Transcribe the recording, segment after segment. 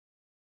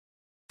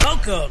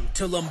Welcome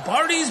to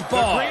Lombardi's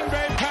Bar. The Green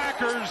Bay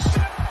Packers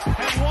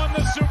have won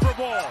the Super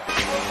Bowl.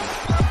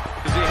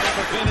 Does he have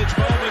a vintage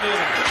moment in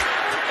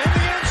the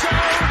end zone?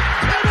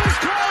 It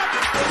is caught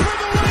for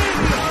the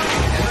lead.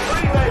 The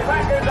Green Bay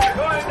Packers are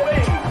going to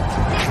be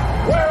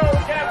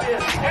world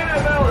champions,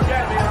 NFL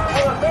champions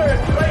for the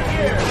third straight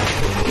year.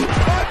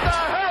 What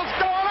the hell's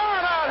going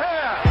on out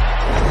here?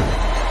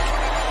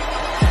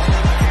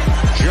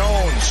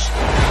 Jones,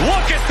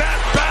 look at that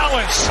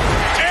balance.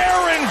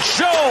 Aaron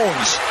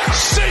Jones,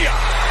 see ya.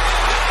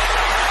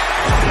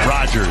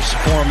 Rodgers,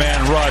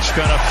 four-man rush,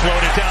 gonna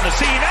float it down the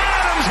seam.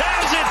 Adams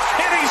has it,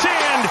 and he's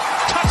in.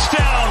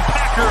 Touchdown,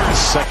 Packers.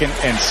 2nd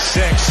and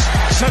 6.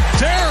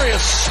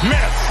 Zadarius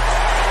Smith.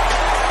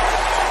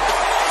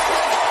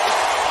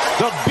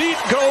 The beat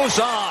goes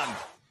on.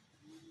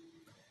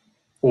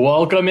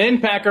 Welcome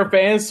in, Packer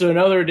fans, to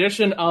another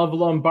edition of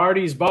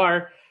Lombardi's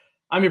Bar.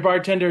 I'm your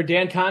bartender,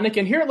 Dan Connick,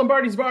 and here at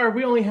Lombardi's Bar,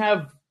 we only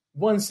have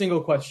one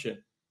single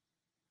question.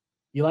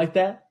 You like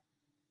that?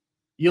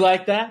 You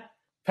like that?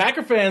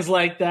 Packer fans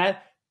like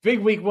that. Big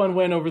Week 1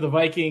 win over the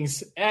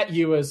Vikings at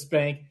US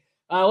Bank.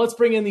 Let's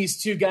bring in these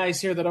two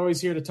guys here that are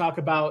always here to talk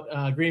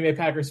about Green Bay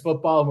Packers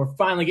football, and we're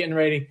finally getting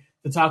ready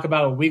to talk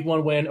about a Week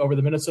 1 win over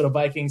the Minnesota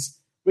Vikings.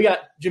 We got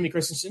Jimmy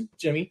Christensen,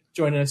 Jimmy,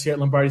 joining us here at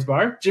Lombardi's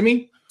Bar.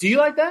 Jimmy, do you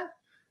like that?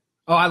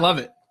 Oh, I love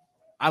it.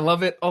 I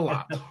love it a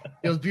lot.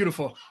 It was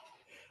beautiful.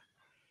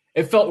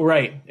 It felt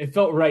right. It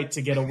felt right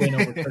to get a win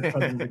over Kirk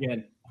Cousins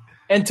again.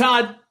 And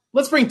Todd,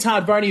 let's bring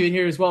Todd Varney in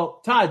here as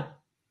well. Todd,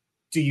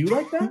 do you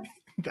like that?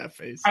 That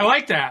face. I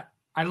like that.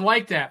 I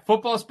like that.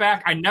 Football's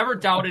back. I never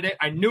doubted it.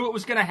 I knew it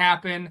was going to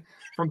happen.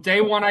 From day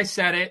one, I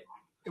said it.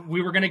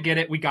 We were going to get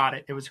it. We got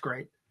it. It was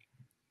great.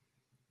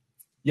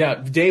 Yeah,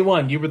 day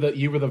one, you Never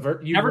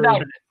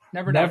doubted it.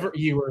 Never doubted it.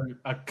 You were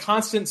a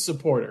constant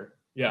supporter.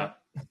 Yeah.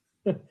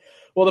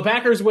 Well, the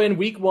Packers win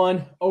Week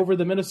 1 over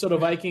the Minnesota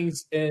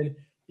Vikings, and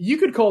you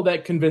could call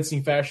that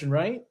convincing fashion,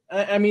 right?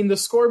 I mean, the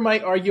score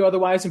might argue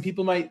otherwise, and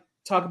people might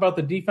talk about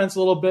the defense a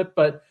little bit,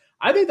 but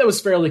I think that was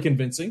fairly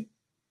convincing.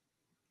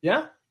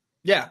 Yeah?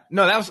 Yeah.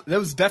 No, that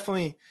was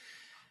definitely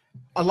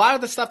a lot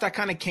of the stuff that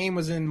kind of came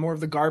was in more of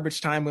the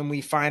garbage time when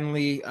we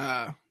finally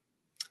I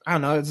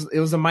don't know, it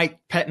was a Mike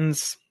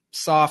Pettine's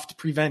soft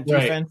prevent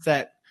defense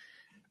that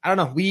I don't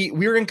know. We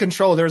were in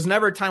control. There was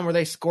never a time where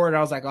they scored.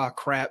 I was like, oh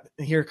crap,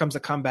 here comes a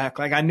comeback.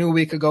 Like I knew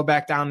we could go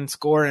back down and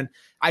score. And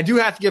I do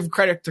have to give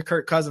credit to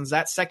Kirk Cousins.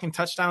 That second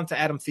touchdown to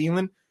Adam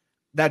Thielen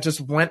that just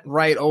went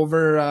right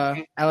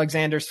over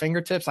Alexander's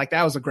fingertips. Like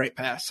that was a great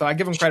pass. So I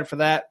give him credit for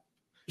that.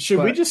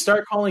 Should we just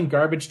start calling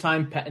garbage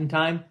time Pettine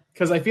time?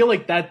 Because I feel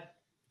like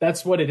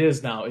that's what it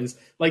is now. Is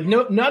like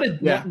not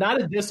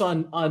a diss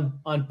on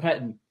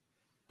Pettine,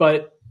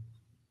 but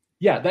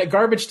yeah, that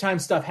garbage time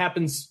stuff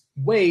happens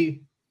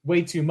way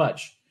too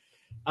much.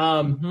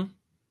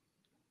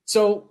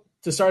 So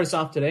to start us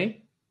off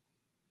today,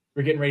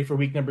 we're getting ready for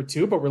week number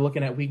 2, but we're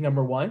looking at week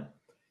number 1.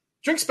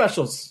 Drink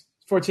specials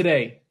for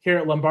today here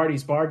at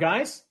Lombardi's Bar,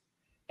 guys.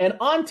 And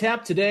on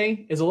tap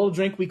today is a little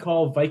drink we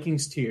call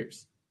Vikings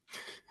Tears.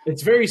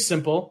 It's very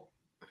simple.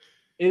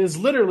 It is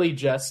literally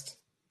just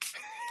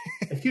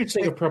a huge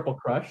thing of Purple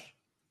Crush.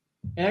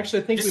 And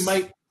actually, I think we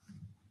might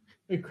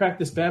crack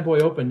this bad boy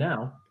open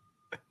now.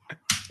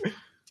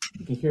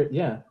 You can hear it.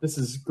 Yeah, this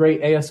is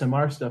great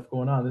ASMR stuff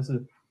going on. This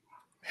is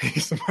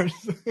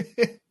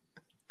ASMR.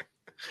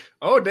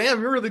 Oh,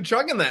 damn, you're really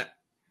chugging that.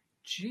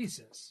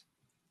 Jesus.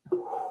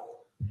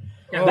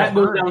 Yeah, that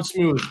goes down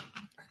smooth.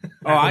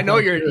 Oh, I know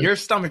your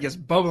stomach is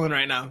bubbling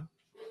right now.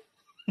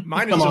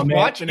 Mine is just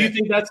watching it. You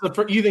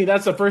think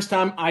that's the first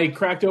time I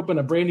cracked open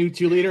a brand new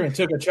 2-liter and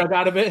took a chug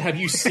out of it? Have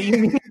you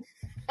seen me?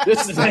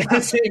 This is my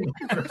first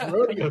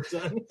rodeo,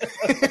 son.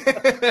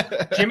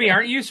 Jimmy,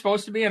 aren't you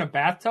supposed to be in a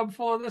bathtub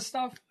full of this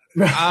stuff?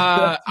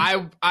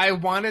 I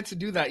wanted to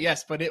do that,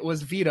 yes, but it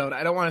was vetoed.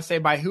 I don't want to say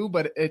by who,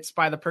 but it's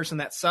by the person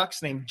that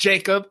sucks, named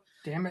Jacob.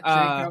 Damn it,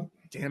 Jacob.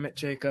 Damn it,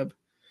 Jacob.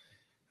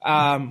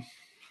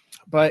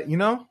 But you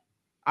know,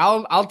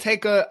 I'll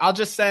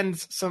just send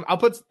some. I'll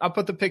put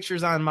the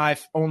pictures on my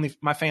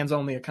fans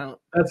only account.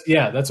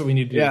 That's what we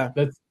need to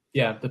do.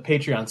 Yeah. The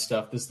Patreon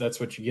stuff. That's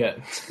what you get.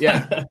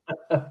 Yeah.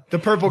 The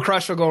Purple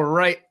Crush will go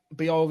right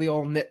be all the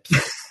old nips.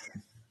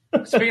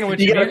 Speaking of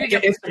which, you gotta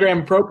get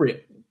Instagram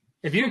appropriate.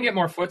 If you can get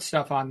more foot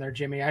stuff on there,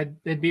 Jimmy,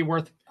 it'd be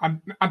worth.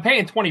 I'm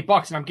paying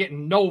 $20 and I'm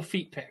getting no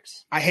feet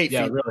pics. I hate feet.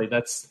 Yeah, really.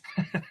 That's.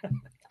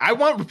 I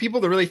want people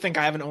to really think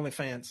I have an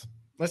OnlyFans.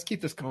 Let's keep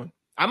this going.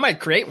 I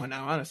might create one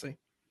now, honestly.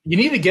 You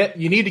need to get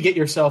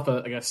yourself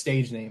a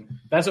stage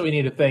name. That's what we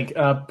need to think.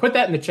 Put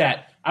that in the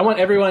chat. I want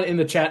everyone in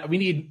the chat. We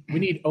need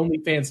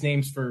OnlyFans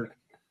names for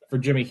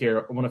Jimmy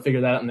here. I want to figure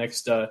that out in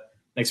the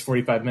next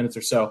 45 minutes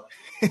or so.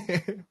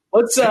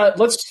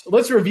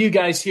 Let's review,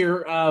 guys,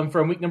 here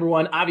from week number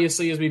 1.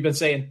 Obviously, as we've been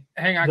saying.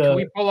 Hang on, can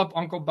we pull up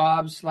Uncle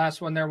Bob's last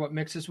one there? What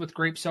mixes with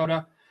grape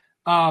soda?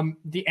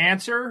 The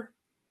answer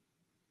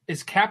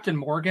is Captain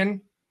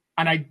Morgan,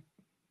 and I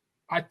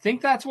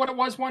think that's what it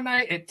was one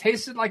night. It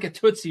tasted like a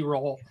Tootsie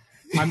Roll.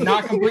 I'm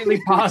not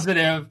completely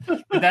positive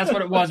that that's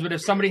what it was. But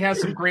if somebody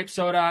has some grape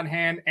soda on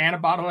hand and a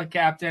bottle of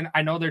Captain,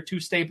 I know they're two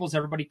staples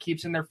everybody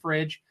keeps in their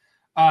fridge.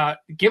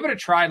 Give it a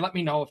try. Let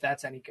me know if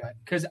that's any good.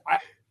 Because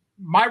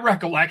my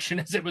recollection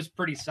is it was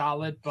pretty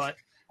solid, but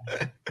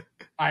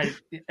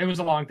it was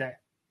a long day.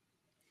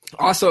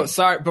 Also,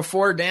 sorry,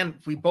 before Dan,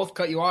 we both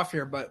cut you off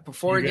here, but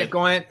before we get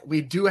going, we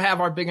do have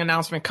our big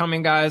announcement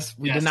coming, guys.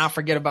 We did not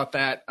forget about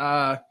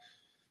that.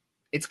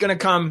 It's going to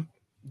come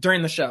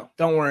during the show.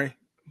 Don't worry.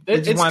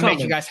 We just want to make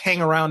you guys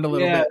hang around a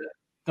little bit.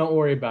 Don't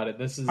worry about it.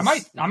 This is.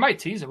 I might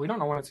tease it. We don't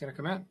know when it's going to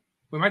come in.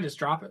 We might just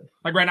drop it.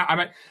 Like right now, I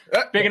might.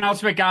 Big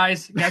announcement,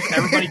 guys.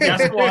 Everybody,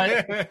 guess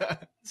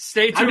what?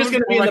 Stay tuned. I'm just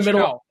going to be in the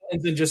middle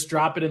and then just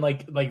drop it and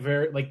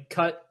like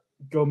cut,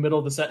 go middle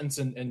of the sentence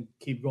and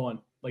keep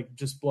going. Like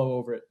just blow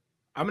over it.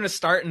 I'm going to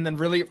start and then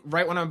really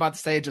right when I'm about to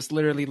say it, just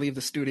literally leave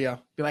the studio.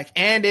 Be like,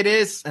 and it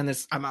is, and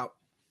this, I'm out.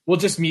 We'll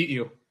just mute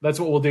you. That's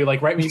what we'll do.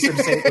 Like right when you start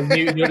to say it, we'll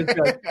mute you.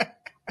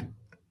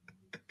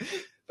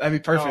 That'd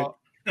be perfect. Oh,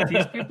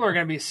 these people are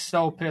going to be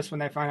so pissed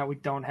when they find out we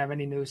don't have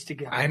any news to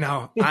give. I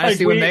know.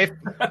 Honestly, when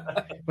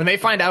they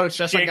find out, it's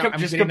just Jacob like I'm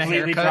just getting a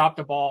completely haircut. dropped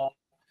the ball.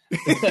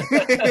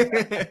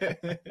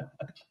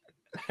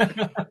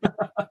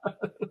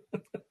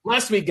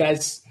 Last week,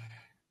 guys.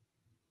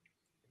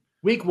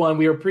 Week 1,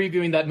 we were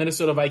previewing that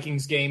Minnesota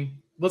Vikings game.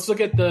 Let's look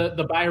at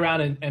the buy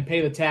around and pay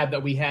the tab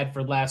that we had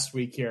for last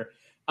week here.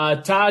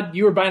 Todd,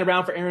 you were buying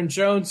around for Aaron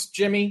Jones.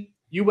 Jimmy,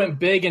 you went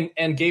big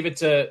and gave it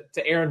to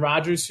Aaron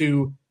Rodgers,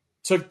 who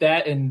took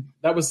that, and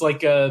that was like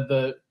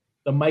the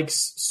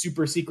Mike's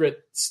super secret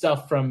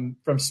stuff from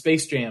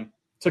Space Jam.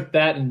 Took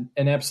that and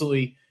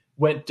absolutely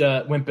went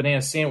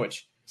banana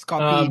sandwich. It's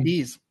called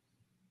PEDs.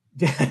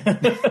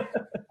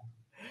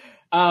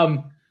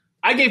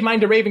 I gave mine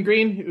to Raven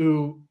Green,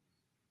 who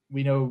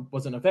we know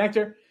wasn't a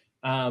factor.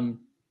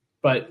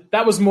 But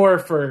that was more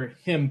for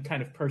him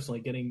kind of personally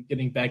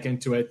getting back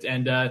into it.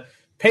 And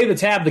pay the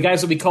tab, the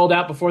guys that we called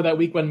out before that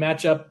week 1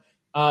 matchup.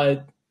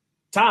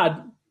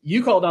 Todd,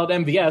 you called out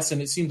MVS,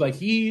 and it seemed like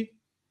he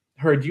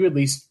heard you at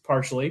least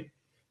partially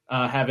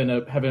having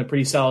a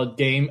pretty solid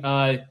game.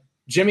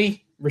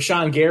 Jimmy,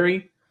 Rashawn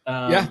Gary.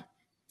 Yeah.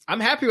 I'm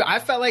happy. I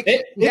felt like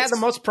he had the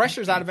most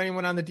pressures out of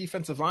anyone on the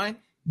defensive line.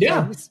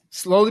 Yeah.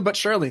 Slowly but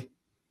surely.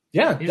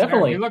 Yeah,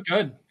 definitely. He looked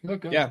good.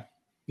 Yeah.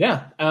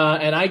 Yeah,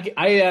 and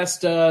I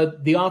asked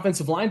the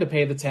offensive line to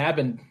pay the tab,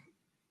 and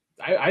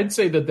I'd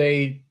say that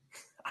they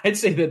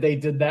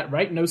did that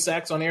right. No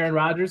sacks on Aaron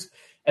Rodgers,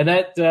 and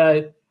that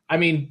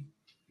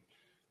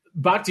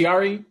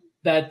Bakhtiari,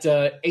 that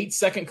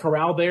 8-second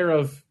corral there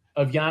of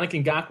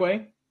Yannick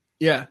Ngakoue.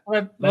 Yeah.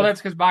 Well,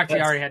 that's because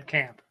Bakhtiari had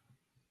camp.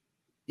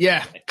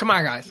 Yeah. Come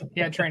on, guys. He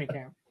had training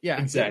camp.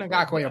 Yeah. Exactly.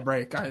 Ngakoue a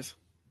break, guys.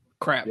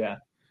 Crap. Yeah.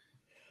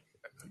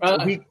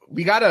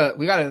 We got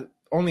a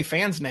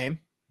OnlyFans name.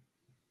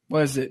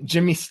 What is it?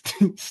 Jimmy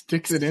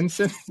Sticks It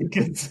Instant?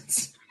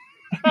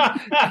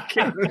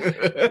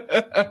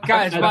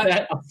 Guys,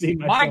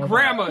 my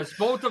grandmas,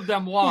 both of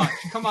them watch.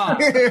 Come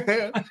on.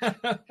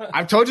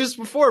 I've told you this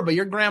before, but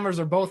your grandmas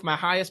are both my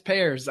highest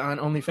payers on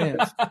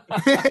OnlyFans.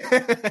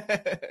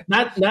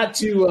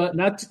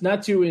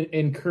 not to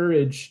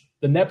encourage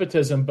the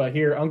nepotism, but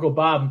here Uncle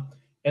Bob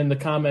in the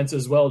comments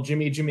as well.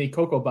 Jimmy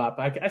Coco Bop.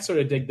 I sort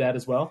of dig that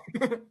as well.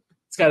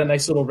 It's got a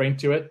nice little ring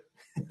to it.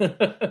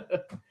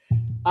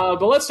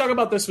 But let's talk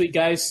about this week,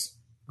 guys.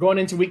 Going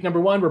into week number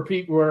 1,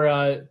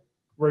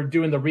 we're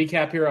doing the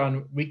recap here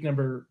on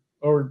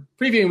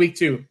previewing week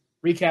 2.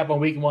 Recap on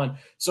week 1.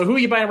 So who are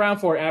you buying around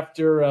for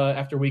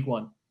after week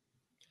 1?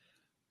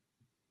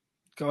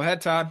 Go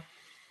ahead, Todd.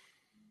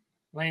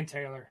 Lane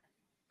Taylor.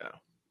 Yeah.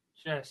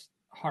 Just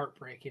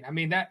heartbreaking. I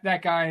mean,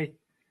 that guy,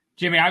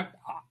 Jimmy,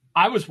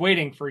 I was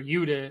waiting for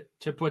you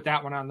to put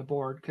that one on the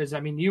board because, I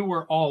mean, you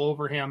were all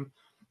over him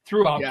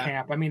throughout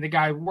camp. I mean, the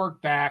guy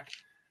worked back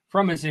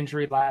from his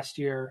injury last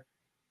year,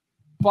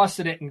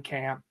 busted it in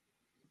camp,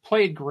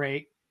 played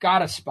great,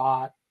 got a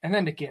spot, and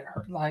then to get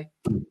hurt, like,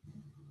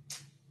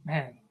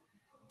 man,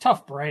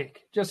 tough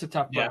break, just a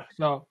tough break.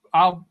 So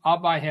I'll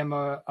buy him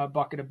a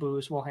bucket of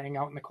booze. We'll hang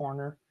out in the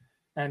corner,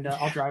 and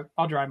I'll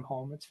drive him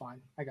home. It's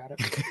fine. I got it.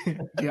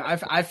 Yeah,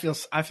 I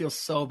feel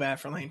so bad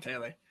for Lane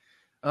Taylor.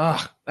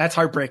 Ugh, that's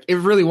heartbreak. It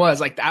really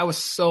was. Like, I was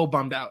so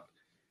bummed out.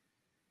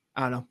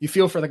 I don't know. You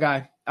feel for the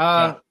guy.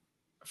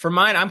 For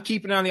mine, I'm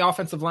keeping it on the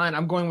offensive line.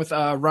 I'm going with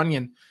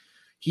Runyon.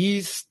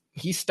 He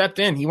stepped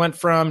in. He went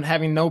from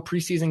having no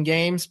preseason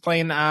games,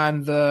 playing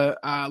on the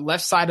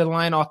left side of the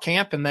line all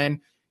camp, and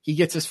then he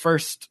gets his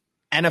first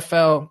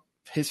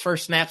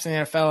snaps in the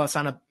NFL. It's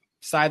on a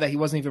side that he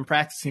wasn't even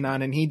practicing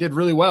on, and he did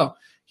really well.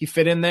 He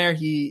fit in there.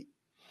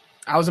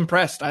 I was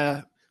impressed.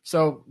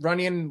 So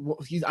Runyon,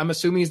 I'm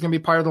assuming he's going to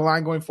be part of the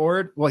line going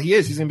forward. Well, he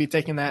is. He's going to be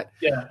taking that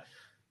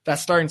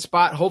starting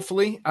spot,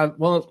 hopefully.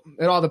 Well,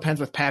 it all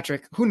depends with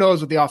Patrick. Who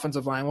knows with the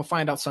offensive line? We'll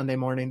find out Sunday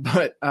morning.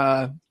 But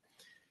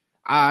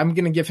I'm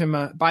going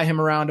to buy him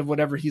a round of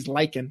whatever he's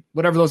liking,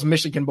 whatever those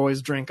Michigan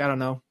boys drink. I don't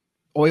know,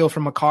 oil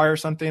from a car or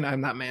something.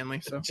 I'm not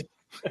manly, so.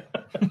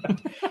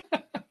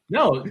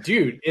 No,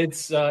 dude,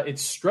 it's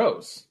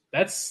Stroh's.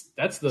 That's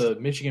the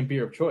Michigan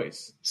beer of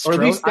choice, Stroh's? or at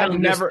least I've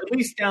down never- at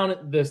least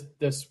down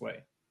this way.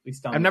 At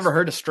least down. I've never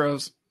heard of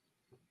Stroh's.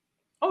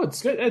 Oh,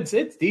 it's good. It's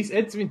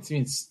decent.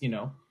 It's you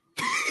know.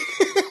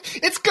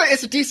 It's good.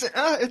 It's a decent.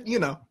 You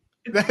know,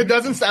 that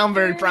doesn't sound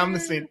very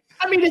promising.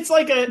 I mean, it's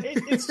like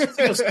it's just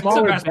like a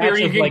smaller best beer batch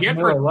you of can like get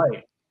Miller for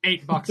Lite.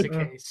 $8 a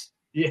case.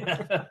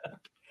 Yeah.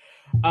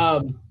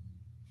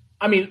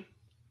 I mean,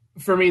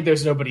 for me,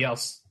 there's nobody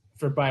else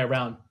for buy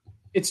around.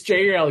 It's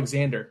Jair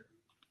Alexander.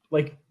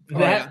 Like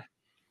that.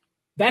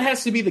 That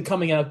has to be the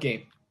coming out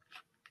game.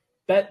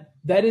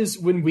 That is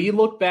when we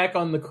look back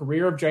on the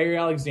career of Jair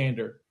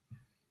Alexander.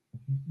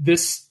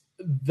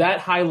 That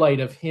highlight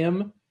of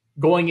him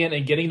going in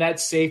and getting that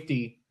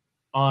safety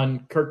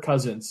on Kirk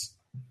Cousins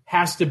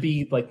has to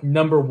be like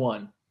number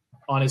one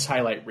on his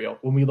highlight reel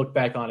when we look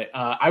back on it.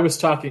 I was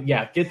talking,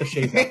 get the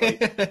shades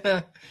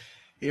out.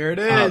 Here it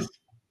is.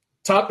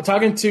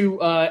 Talking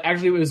to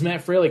actually it was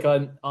Matt Freilich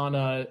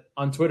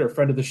on Twitter,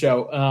 friend of the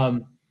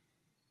show,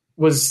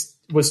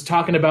 was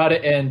talking about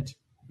it and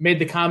made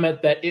the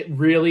comment that it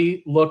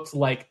really looked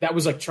like that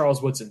was like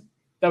Charles Woodson.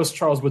 That was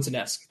Charles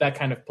Woodson-esque, that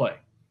kind of play,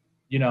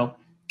 you know,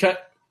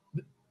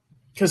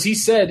 because he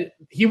said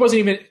he wasn't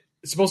even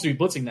supposed to be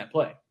blitzing that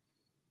play.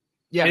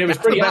 Yeah, and it was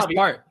that's pretty the best obvious.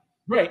 part.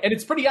 Right, and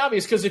it's pretty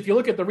obvious because if you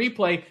look at the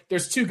replay,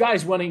 there's two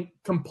guys running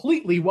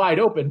completely wide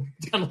open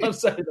down the left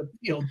side of the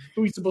field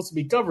who he's supposed to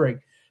be covering.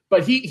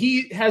 But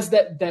he has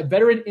that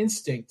veteran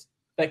instinct,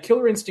 that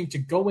killer instinct to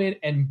go in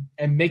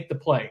and make the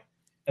play,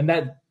 and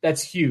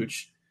that's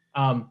huge.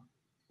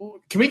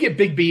 Can we get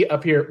Big B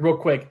up here real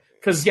quick?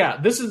 Because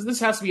this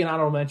has to be an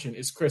honorable mention.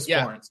 Is Chris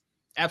Barnes?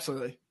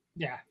 Absolutely.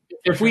 Yeah.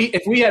 If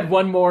we had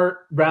one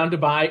more round to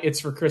buy, it's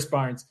for Chris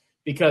Barnes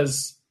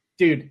because,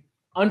 dude,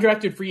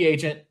 undrafted free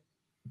agent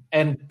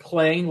and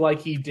playing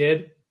like he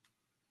did,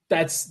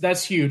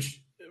 that's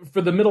huge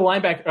for the middle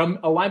linebacker,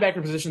 a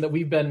linebacker position that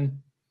we've been,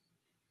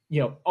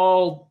 you know,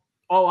 all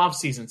off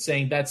season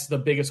saying that's the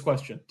biggest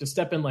question. To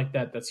step in like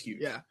that's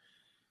huge. Yeah,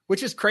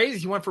 which is crazy.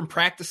 He went from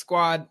practice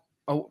squad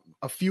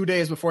a few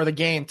days before the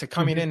game to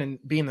coming in and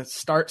being the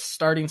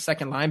starting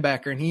second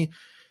linebacker, and he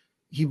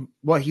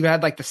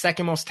had like the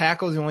second most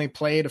tackles. He only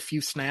played a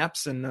few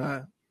snaps, and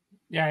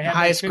he had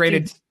highest like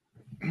 15, graded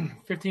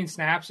 15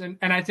 snaps. And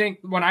I think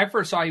when I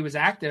first saw he was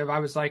active, I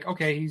was like,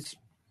 okay, he's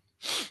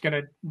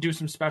gonna do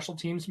some special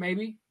teams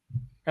maybe.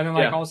 And then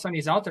all of a sudden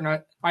he's out there,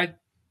 and I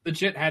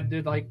legit had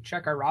to like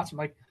check our roster. I'm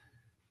like,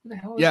 who the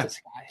hell is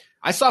this guy?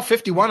 I saw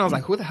 51. I was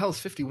like, who the hell is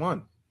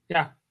 51?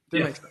 Yeah.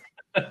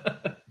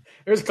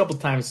 There's a couple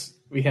times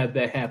we had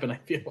that happen, I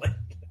feel like.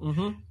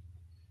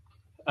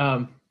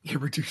 Mm-hmm. Your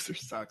producer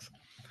sucks.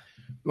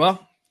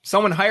 Well,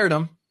 someone hired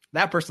him.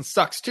 That person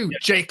sucks too,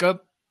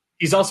 Jacob.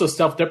 He's also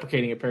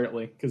self-deprecating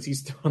apparently because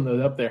he's throwing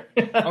those up there.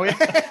 Oh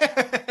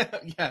yeah,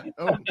 yeah.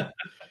 Oh,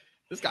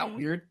 this got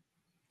weird.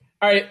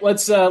 All right,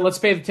 let's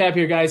pay the tab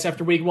here, guys.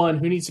 After week 1,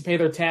 who needs to pay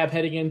their tab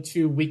heading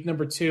into week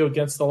number 2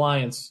 against the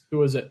Lions?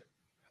 Who is it?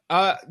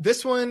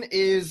 This one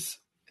is.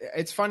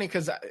 It's funny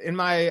because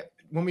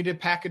when we did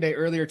Pack a Day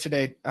earlier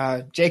today,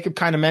 Jacob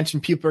kind of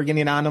mentioned people are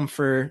getting on him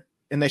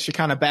and they should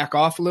kind of back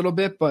off a little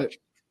bit. But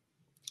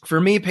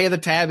for me, pay the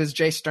tab is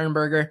Jay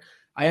Sternberger.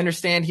 I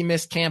understand he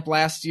missed camp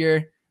last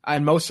year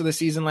and most of the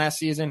season last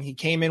season. He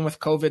came in with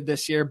COVID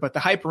this year, but the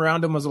hype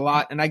around him was a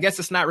lot. And I guess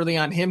it's not really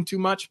on him too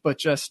much, but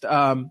just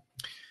I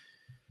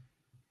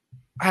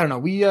don't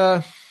know.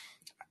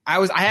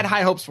 I had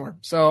high hopes for him.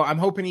 So I'm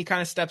hoping he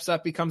kind of steps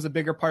up, becomes a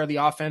bigger part of the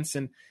offense,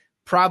 and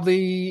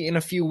probably in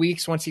a few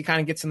weeks, once he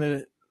kind of gets in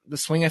the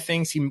swing of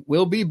things, he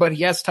will be, but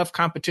he has tough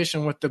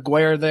competition with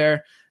DeGuere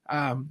there.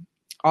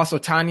 Also,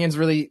 Tanyan's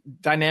really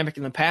dynamic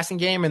in the passing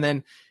game. And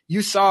then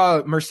you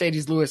saw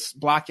Mercedes Lewis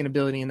blocking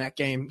ability in that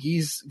game.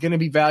 He's going to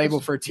be valuable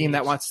for a team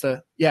that wants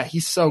to,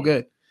 he's so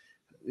good.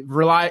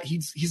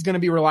 He's going to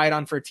be relied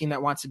on for a team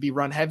that wants to be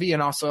run heavy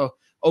and also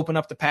open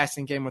up the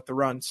passing game with the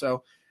run.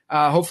 So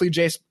hopefully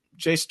Jay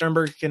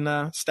Sternberg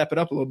can step it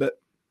up a little bit.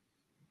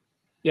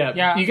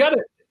 Yeah. You got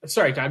it.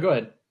 Sorry, Todd, go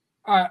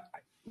ahead.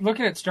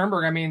 Looking at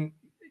Sternberg, I mean,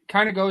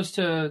 kind of goes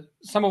to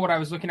some of what I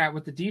was looking at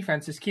with the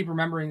defense is keep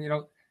remembering,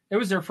 it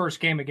was their first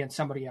game against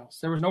somebody else.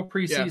 There was no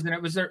preseason. Yeah.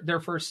 It was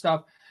their first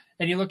stuff.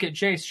 And you look at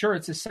Jace, sure,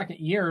 it's his second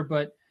year,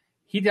 but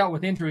he dealt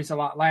with injuries a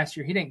lot last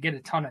year. He didn't get a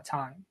ton of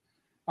time.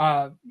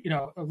 A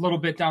little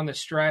bit down the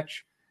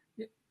stretch,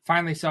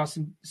 finally saw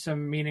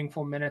some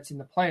meaningful minutes in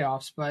the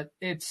playoffs, but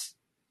it's,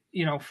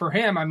 for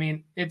him, I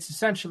mean, it's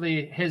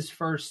essentially his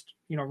first,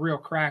 real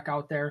crack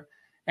out there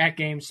at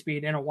game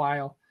speed in a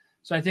while.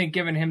 So I think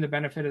giving him the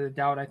benefit of the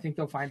doubt, I think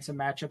they'll find some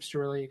matchups to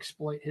really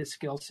exploit his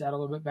skill set a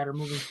little bit better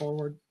moving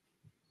forward.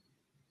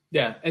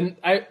 Yeah, and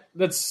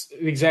that's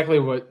exactly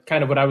what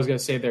I was going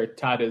to say there,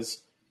 Todd,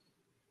 is,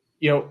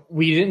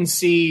 we didn't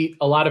see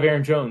a lot of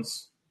Aaron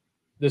Jones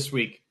this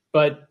week,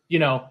 but,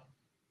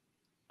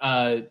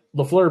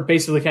 LaFleur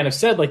basically kind of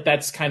said, like,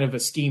 that's kind of a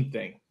scheme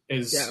thing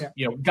is,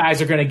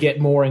 guys are going to get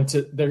more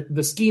into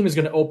the scheme is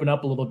going to open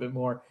up a little bit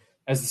more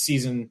as the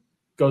season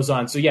goes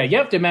on. So, you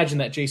have to imagine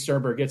that Jay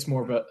Sternberg gets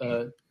more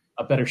of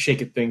a better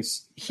shake at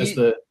things as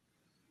the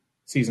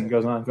season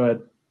goes on. Go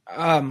ahead.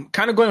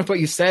 kind of going with what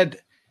you said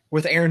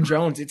with Aaron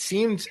Jones, it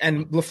seemed,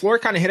 and LaFleur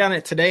kind of hit on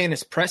it today in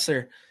his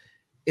presser.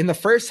 In the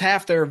first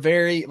half, they were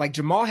very, like,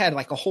 Jamal had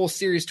like a whole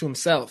series to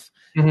himself.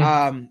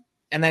 And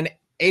then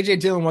A.J.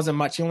 Dillon wasn't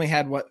much. He only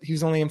had he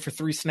was only in for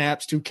 3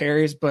 snaps, 2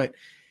 carries, but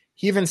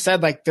he even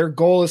said like their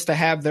goal is to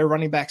have their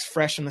running backs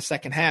fresh in the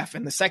second half.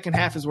 And the second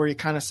half is where you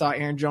kind of saw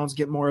Aaron Jones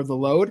get more of the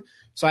load.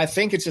 So I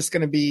think it's just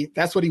going to be,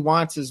 that's what he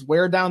wants, is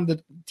wear down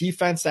the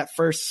defense that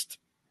first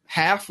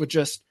half with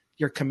just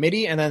your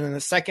committee. And then in the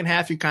second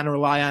half, you kind of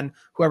rely on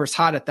whoever's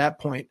hot at that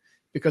point,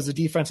 because the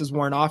defense is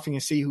worn off and you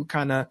see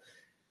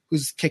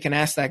who's kicking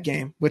ass that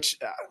game, which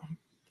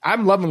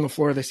I'm loving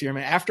LaFleur this year,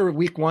 man. After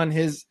week 1,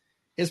 his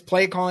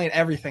play calling,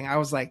 everything, I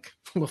was like,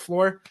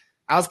 LaFleur,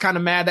 I was kind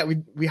of mad that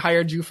we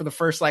hired you for the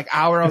first like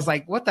hour. I was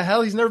like, what the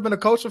hell? He's never been a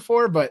coach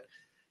before, but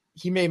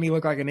he made me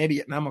look like an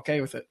idiot, and I'm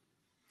okay with it.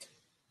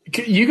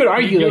 You could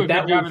argue you like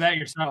that job of that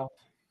yourself.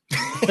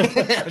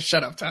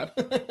 Shut up, Todd.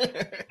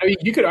 I mean,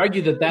 you could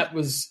argue that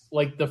was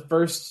like the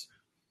first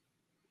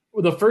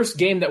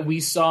game that we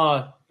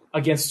saw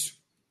against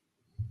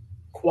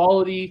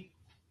quality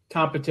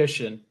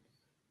competition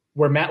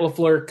where Matt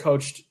LaFleur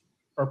coached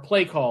or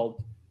play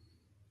called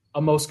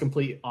a most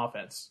complete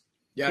offense.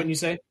 Yeah. Couldn't you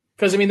say?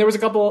 Because I mean, there was a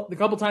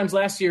couple times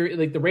last year,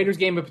 like the Raiders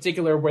game in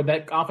particular, where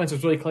that offense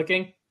was really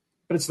clicking.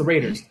 But it's the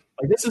Raiders.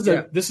 Like this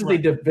is a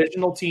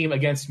divisional team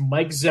against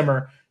Mike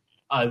Zimmer,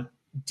 a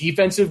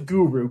defensive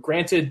guru.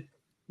 Granted,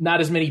 not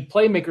as many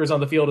playmakers on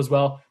the field as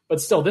well, but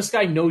still, this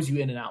guy knows you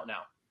in and out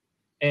now.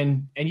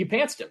 And you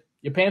pantsed him.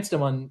 You pantsed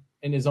him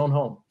in his own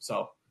home.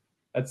 So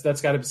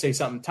that's got to say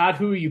something. Todd,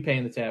 who are you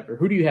paying the tab, or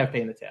who do you have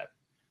paying the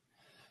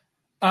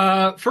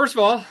tab? First of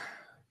all,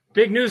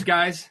 big news,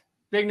 guys.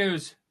 Big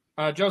news.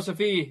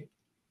 Joseph E.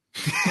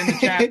 in the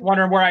chat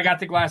wondering where I got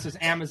the glasses.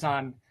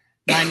 Amazon,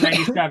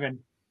 $9.97.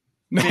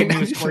 Big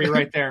news for you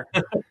right there.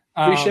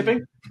 Free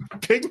shipping?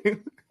 Big news.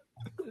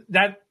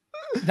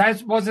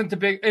 That wasn't the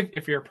big –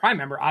 if you're a Prime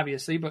member,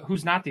 obviously, but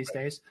who's not these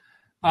days?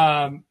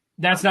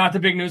 That's not the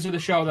big news of the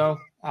show, though.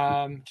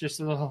 Just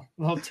a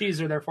little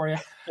teaser there for you.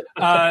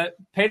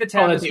 Pay the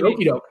tab this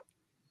week.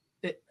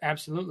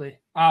 Absolutely.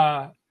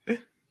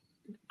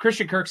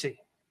 Christian Kirksey.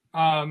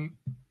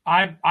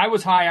 I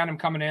was high on him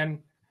coming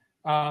in.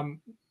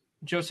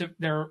 Joseph,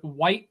 they're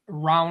white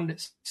round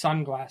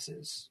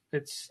sunglasses.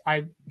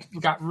 I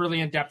got really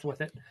in depth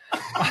with it.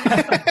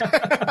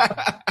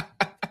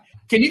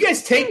 Can you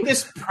guys take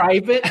this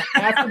private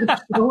after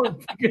the show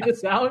and figure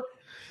this out?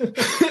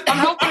 I'm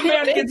helping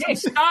man get some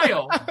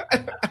style.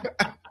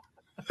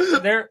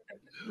 They're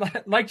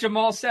like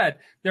Jamal said,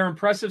 they're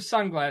impressive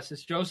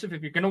sunglasses. Joseph,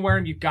 if you're going to wear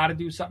them, you've got to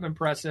do something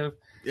impressive,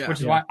 which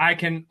is why I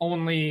can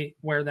only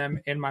wear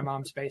them in my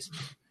mom's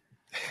basement.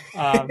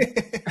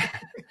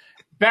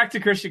 Back to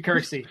Christian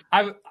Kirksey.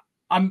 I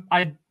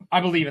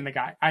believe in the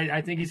guy.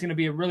 I think he's going to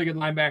be a really good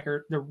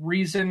linebacker. The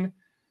reason,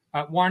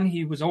 one,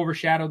 he was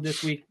overshadowed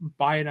this week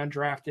by an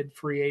undrafted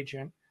free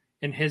agent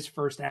in his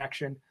first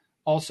action.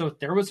 Also,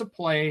 there was a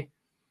play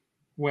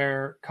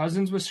where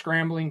Cousins was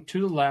scrambling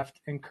to the left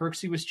and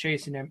Kirksey was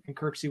chasing him, and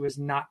Kirksey was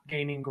not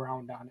gaining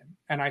ground on him.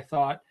 And I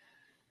thought,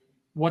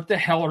 what the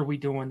hell are we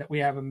doing that we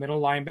have a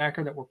middle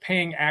linebacker that we're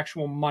paying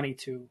actual money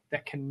to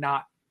that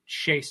cannot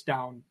chase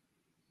down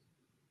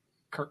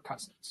Kirk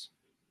Cousins?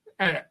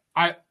 And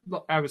I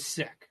was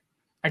sick.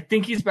 I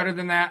think he's better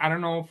than that. I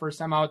don't know. First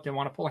time out, didn't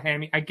want to pull a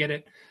hammy. I get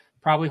it.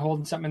 Probably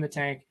holding something in the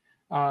tank.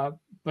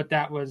 But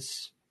that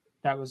was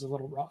a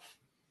little rough.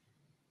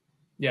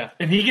 Yeah.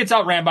 If he gets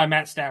outran by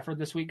Matt Stafford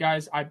this week,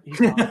 guys, he's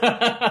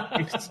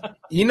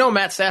You know,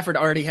 Matt Stafford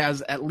already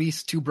has at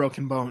least 2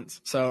 broken bones.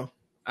 So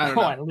I don't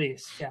know. At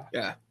least.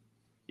 Yeah.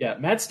 Yeah.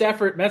 Matt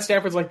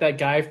Stafford's like that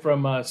guy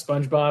from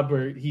SpongeBob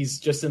where he's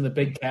just in the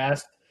big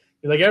cast.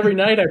 He's like, every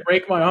night I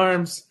break my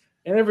arms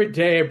and every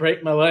day I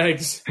break my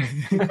legs.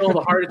 All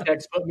the heart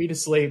attacks put me to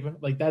sleep.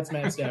 Like, that's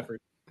Matt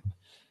Stafford.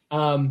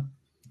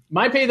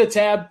 My pay the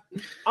tab,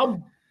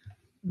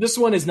 this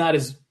one is not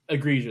as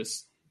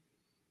egregious.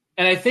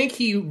 And I think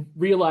he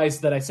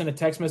realized that I sent a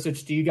text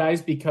message to you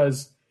guys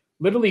because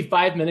literally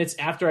 5 minutes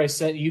after I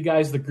sent you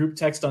guys the group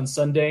text on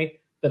Sunday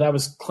that I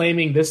was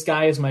claiming this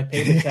guy as my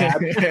pay the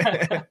tab,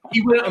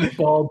 he went and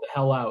bawled the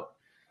hell out.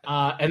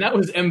 And that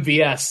was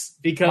MVS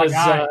because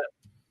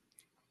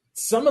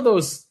some of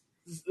those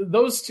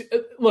two,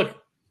 look,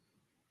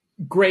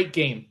 great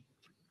game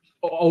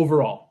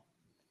overall.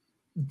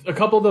 A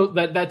couple of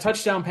that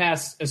touchdown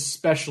pass,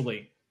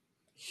 especially,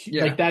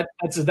 like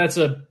that's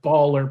a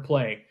baller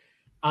play,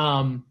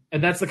 and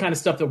that's the kind of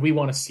stuff that we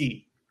want to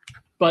see.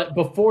 But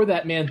before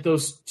that, man,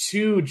 those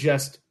two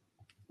just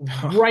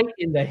right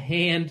in the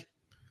hand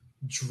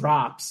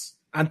drops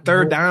on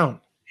third down.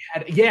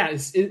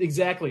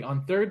 Exactly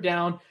on third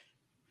down.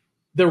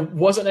 There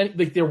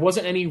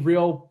wasn't any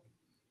real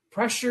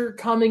pressure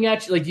coming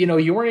at you. Like,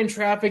 you weren't in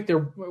traffic.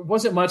 There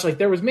wasn't much. Like,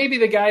 there was maybe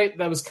the guy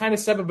that was kind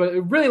of stepping, but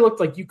it really looked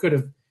like you could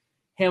have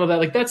handled that.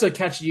 Like, that's a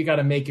catch that you got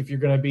to make if you're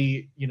going to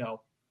be,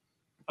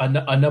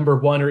 a number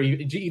one or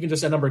even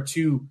just a number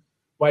 2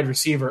 wide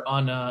receiver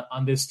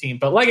on this team.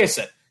 But like I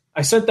said,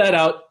 I sent that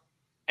out,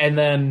 and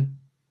then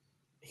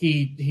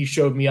he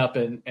showed me up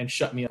and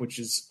shut me up, which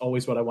is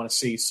always what I want to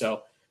see.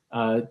 So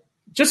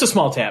just a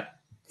small tap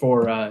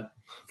for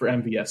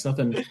MVS.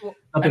 Nothing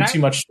too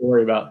much to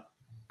worry about.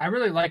 I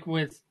really like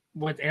with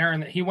Aaron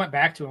that he went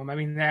back to him. I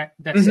mean, that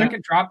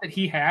second drop that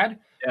he had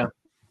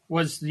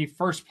was the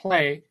first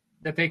play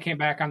that they came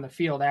back on the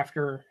field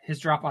after his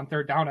drop on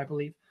third down, I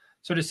believe.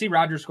 So to see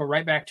Rodgers go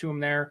right back to him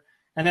there,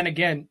 and then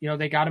again,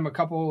 they got him a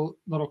couple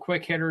little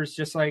quick hitters,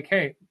 just like,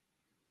 hey,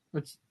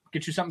 let's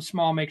get you something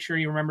small. Make sure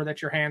you remember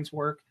that your hands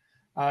work.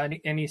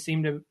 And he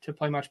seemed to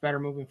play much better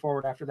moving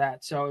forward after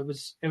that. So it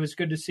was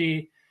good to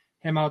see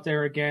him out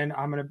there again.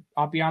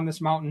 I'll be on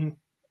this mountain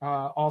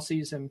all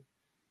season.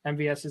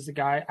 MVS is the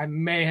guy. I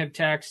may have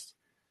texted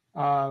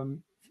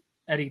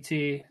Eddie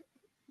T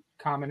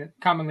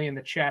commonly in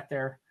the chat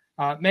there.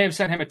 May have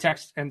sent him a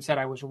text and said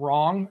I was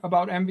wrong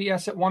about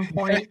MVS at one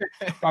point.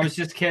 I was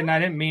just kidding. I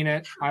didn't mean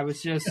it. I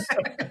was just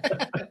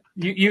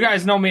you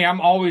guys know me. I'm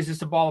always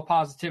just a ball of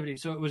positivity.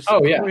 So it was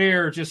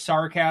clear just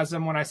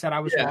sarcasm when I said I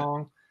was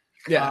wrong.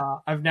 Yeah.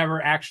 I've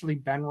never actually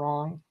been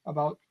wrong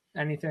about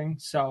anything.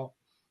 So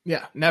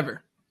yeah,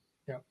 never.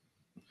 Yeah.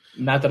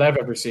 Not that I've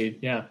ever seen.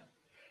 Yeah.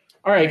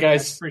 All right,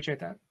 guys.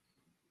 Appreciate that.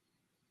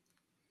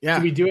 Yeah.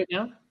 Do we do it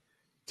now?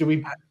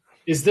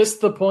 Is this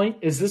the point?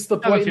 Is this the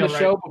point in the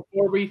show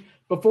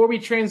before we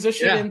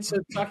transition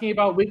into talking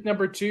about week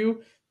number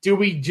 2? Do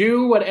we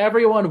do what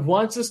everyone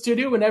wants us to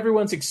do and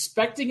everyone's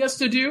expecting us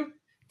to do?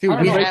 Dude,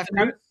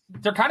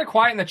 they're kind of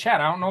quiet in the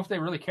chat. I don't know if they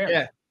really care.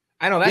 Yeah.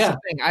 I know that's the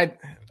thing.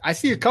 I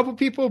see a couple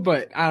people,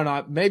 but I don't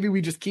know. Maybe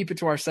we just keep it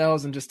to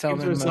ourselves and just tell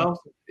them.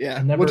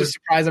 We'll just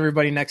surprise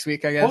everybody next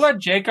week, I guess. We'll let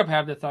Jacob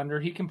have the thunder.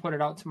 He can put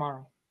it out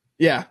tomorrow.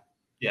 Yeah.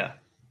 Yeah.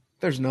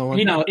 There's no one.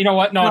 You know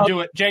what? No,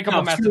 do it. Jacob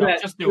will mess it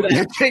up. Just do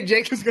it.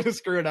 Jacob's going to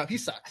screw it up. He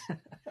sucks. All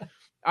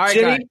right,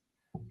 Jimmy,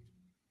 guys.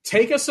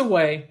 Take us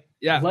away.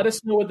 Yeah. Let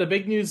us know what the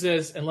big news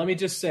is. And let me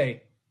just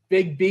say,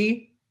 Big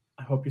B,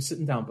 I hope you're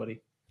sitting down,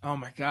 buddy. Oh,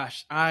 my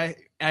gosh. I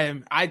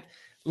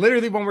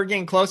literally, when we're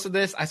getting close to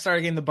this, I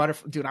started getting the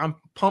butterfly. Dude, I'm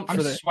pumped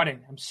for this.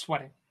 I'm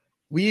sweating.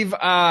 We've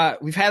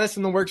had this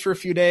in the works for a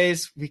few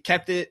days. We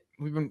kept it.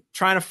 We've been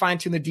trying to fine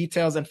tune the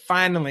details, and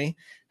finally,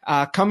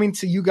 coming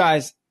to you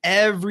guys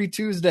every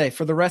Tuesday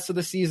for the rest of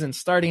the season,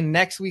 starting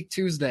next week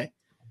Tuesday.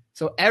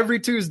 So every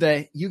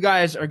Tuesday, you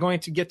guys are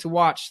going to get to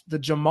watch the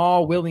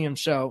Jamal Williams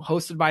Show,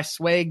 hosted by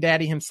Swag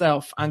Daddy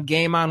himself on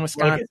Game On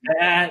Wisconsin.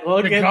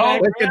 Look at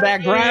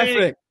that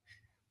graphic.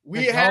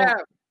 We have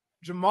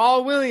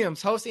Jamal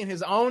Williams hosting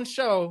his own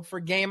show for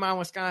Game On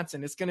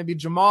Wisconsin. It's going to be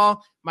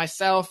Jamal,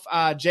 myself,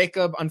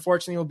 Jacob,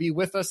 unfortunately, will be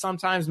with us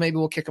sometimes. Maybe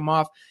we'll kick him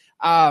off.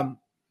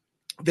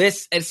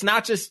 It's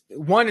not just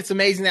one, it's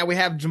amazing that we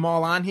have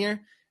Jamal on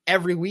here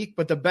every week,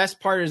 but the best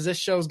part is this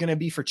show is going to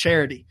be for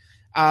charity.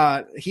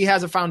 He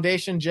has a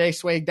foundation, Jay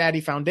Swag Daddy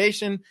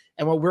Foundation,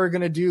 and what we're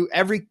going to do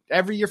every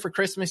year for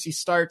Christmas, he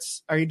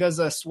does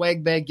a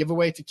swag bag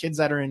giveaway to kids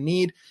that are in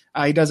need.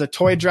 He does a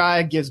toy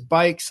drive, gives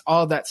bikes,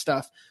 all that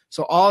stuff.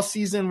 So all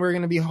season we're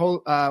going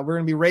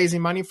to be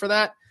raising money for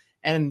that.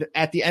 And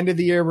at the end of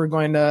the year, we're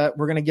going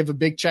to give a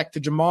big check to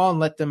Jamal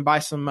and let them buy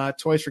some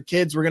toys for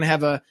kids. We're going to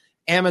have a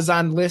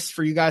Amazon list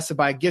for you guys to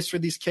buy gifts for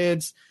these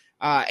kids.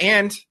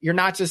 And you're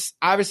not just,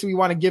 obviously we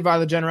want to give out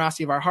of the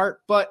generosity of our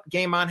heart, but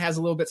Game On has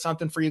a little bit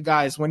something for you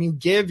guys. When you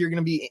give, you're going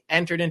to be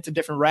entered into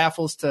different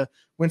raffles to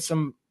win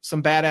some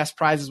badass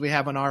prizes we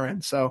have on our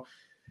end. So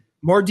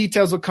more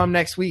details will come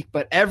next week,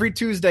 but every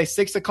Tuesday,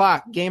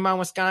 6:00, Game On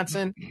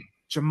Wisconsin,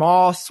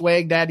 Jamal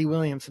Swag Daddy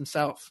Williams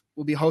himself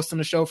will be hosting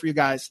the show for you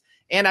guys.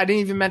 And I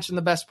didn't even mention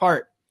the best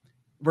part.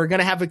 We're going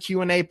to have a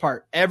Q&A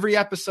part. Every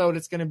episode,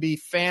 it's going to be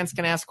fans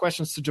can ask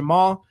questions to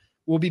Jamal.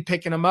 We'll be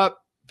picking them out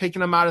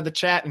of the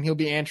chat, and he'll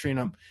be answering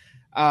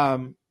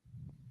them.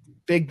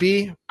 Big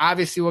B,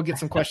 obviously we'll get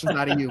some questions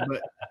out of you,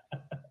 but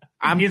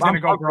he's going to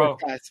go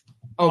broke. Guys.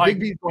 Oh, Big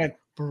B's going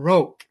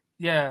broke.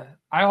 Yeah.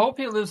 I hope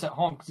he lives at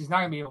home because he's not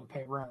going to be able to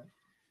pay rent.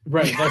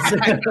 Right.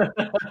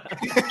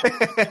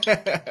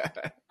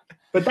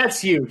 But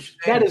that's huge.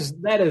 That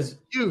is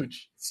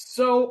huge.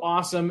 So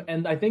awesome.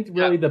 And I think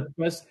really the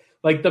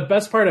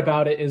best part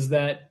about it is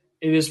that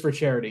it is for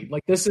charity.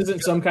 Like, this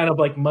isn't some kind of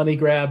like money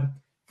grab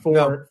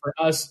for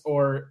us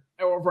or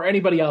for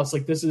anybody else.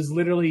 Like, this is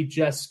literally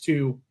just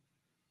to,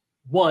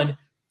 one,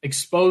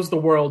 expose the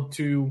world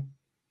to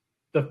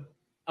the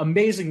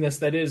amazingness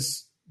that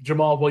is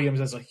Jamal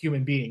Williams as a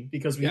human being,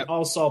 because we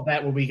all saw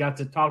that when we got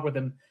to talk with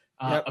him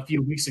a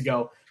few weeks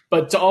ago.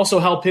 But to also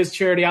help his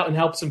charity out and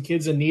help some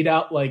kids in need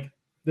out, like,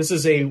 this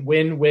is a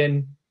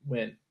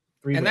win-win-win.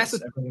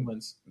 Everyone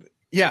wins.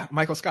 Yeah,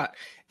 Michael Scott.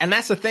 And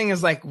that's the thing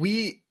is, like,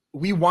 we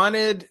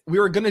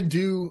were going to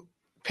do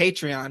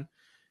Patreon,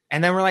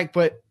 and then we're like,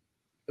 but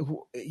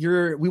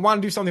we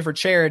want to do something for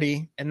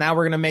charity, and now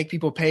we're going to make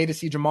people pay to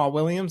see Jamal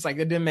Williams. Like,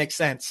 it didn't make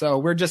sense. So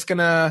we're just going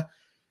to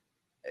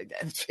 –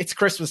 it's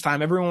Christmas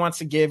time. Everyone wants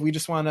to give. We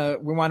want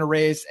to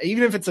raise –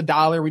 even if it's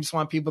 $1, we just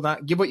want people to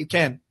give what you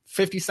can.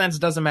 50 cents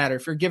doesn't matter.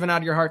 If you're giving out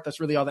of your heart, that's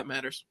really all that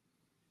matters.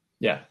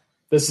 Yeah.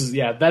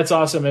 That's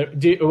awesome.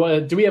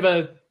 Do we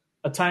have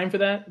a time for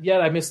that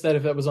yet? I missed that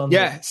if that was on.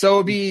 So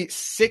it'll be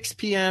 6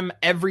 p.m.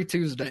 every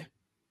Tuesday.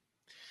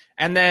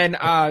 And then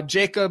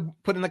Jacob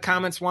put in the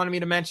comments, wanted me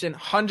to mention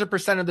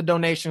 100% of the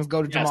donations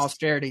go to Jamal's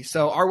charity.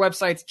 So our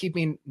website's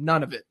keeping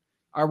none of it.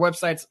 Our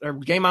website's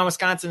Game On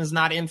Wisconsin is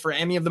not in for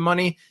any of the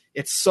money.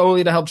 It's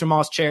solely to help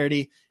Jamal's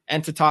charity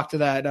and to talk to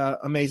that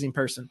amazing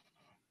person.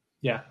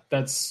 Yeah,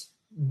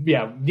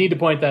 need to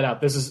point that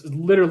out. This is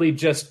literally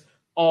just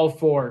all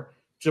for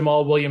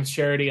Jamal Williams'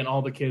 charity and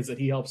all the kids that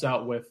he helps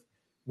out with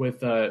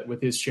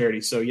his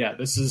charity. So yeah,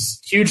 this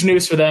is huge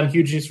news for them,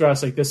 huge news for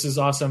us. Like, this is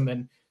awesome,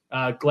 and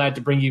glad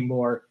to bring you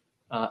more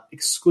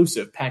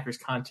exclusive Packers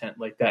content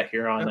like that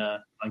here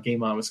on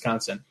Game On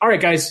Wisconsin. All right,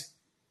 guys,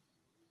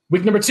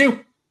 week number 2.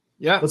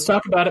 Yeah, let's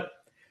talk about it.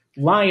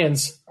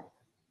 Lions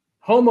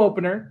home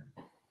opener,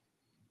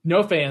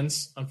 no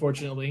fans,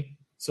 unfortunately,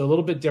 so a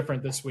little bit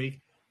different this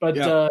week.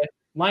 But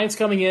Lions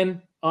coming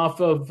in off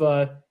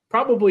of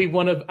probably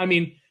one of. I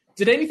mean,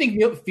 did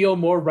anything feel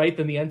more right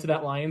than the end to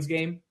that Lions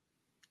game?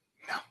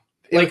 No,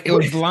 it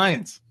was the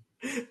Lions.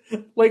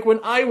 Like,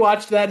 when I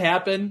watched that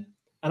happen,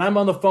 and I'm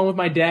on the phone with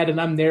my dad, and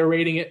I'm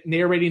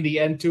narrating the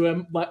end to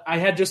him, I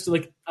had just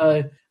like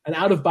an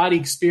out of body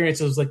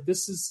experience. I was like,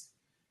 this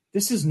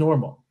is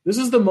normal. This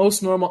is the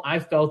most normal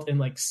I've felt in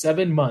like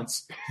 7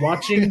 months,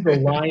 watching the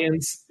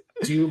Lions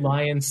do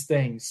Lions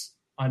things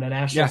on a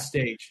national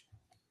stage.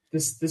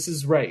 This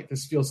is right.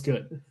 This feels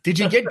good. Did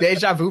you get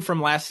deja vu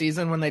from last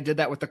season when they did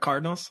that with the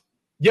Cardinals?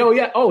 Oh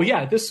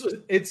yeah. At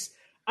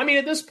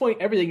this point,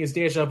 everything is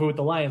deja vu with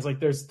the Lions. Like,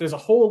 there's a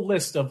whole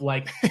list of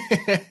like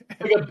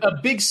a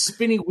big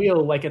spinning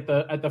wheel. Like at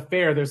the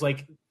fair, there's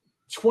like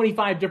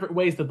 25 different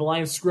ways that the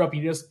Lions screw up.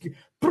 You just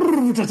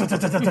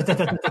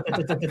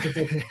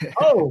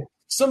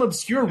some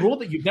obscure rule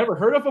that you've never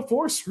heard of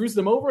before screws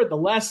them over at the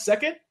last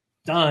second.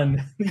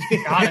 Done.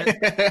 Got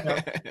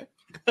it.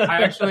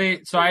 I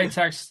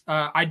text.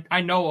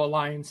 I know a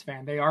Lions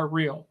fan. They are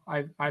real.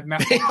 I've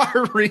met. They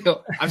are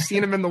real. I've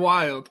seen them in the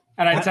wild.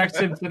 And I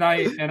texted him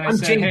tonight, and I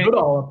said, Jane "Hey,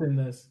 Goodall up in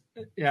this."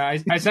 Yeah,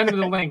 I sent him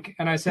the link,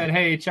 and I said,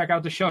 "Hey, check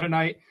out the show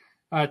tonight.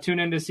 Tune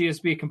in to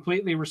CSB.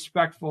 Completely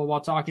respectful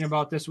while talking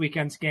about this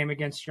weekend's game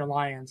against your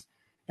Lions."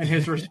 And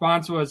his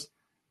response was,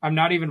 "I'm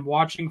not even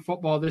watching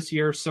football this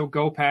year, so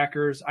go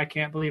Packers." I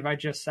can't believe I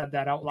just said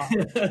that out loud.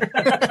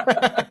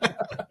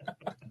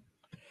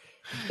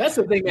 That's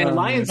the thing, man.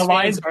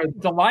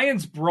 The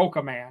Lions broke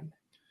a man.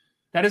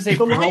 That is a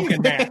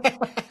broken man.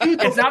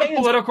 Dude, it's not a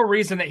political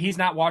reason that he's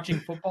not watching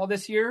football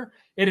this year.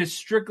 It is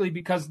strictly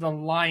because the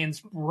Lions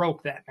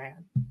broke that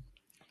man.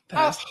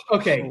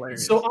 Okay,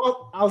 hilarious.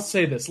 So I'll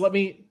say this. Let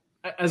me,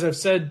 as I've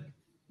said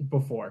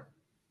before,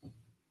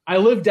 I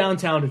live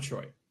downtown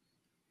Detroit.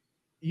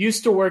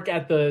 Used to work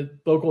at the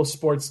local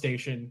sports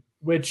station,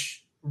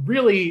 which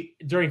really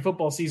during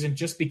football season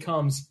just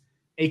becomes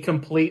a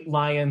complete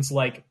Lions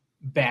like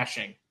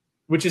bashing,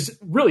 which is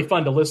really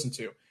fun to listen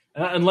to.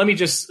 And let me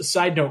just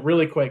side note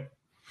really quick.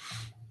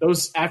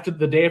 After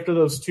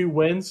those 2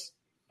 wins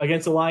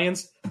against the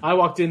Lions, I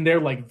walked in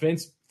there like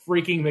Vince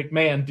freaking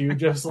McMahon, dude,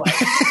 just like,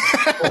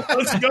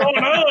 what's going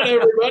on,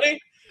 everybody?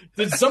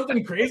 Did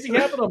something crazy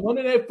happen on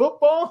Monday Night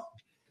Football?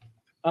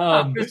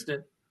 I missed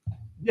it.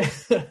 Yeah.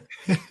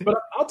 But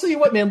I'll tell you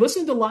what, man,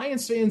 listening to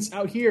Lions fans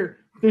out here,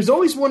 there's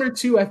always 1 or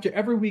 2 after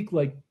every week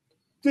like,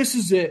 this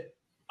is it.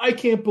 I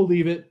can't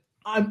believe it.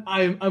 I'm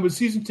a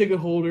season ticket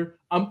holder.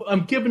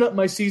 I'm giving up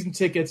my season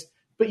tickets.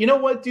 But you know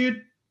what,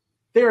 dude?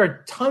 There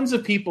are tons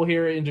of people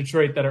here in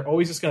Detroit that are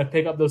always just going to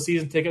pick up those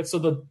season tickets. So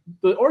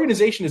the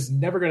organization is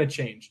never going to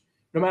change.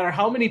 No matter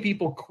how many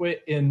people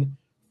quit in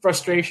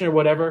frustration or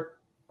whatever,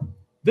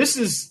 this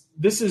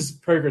is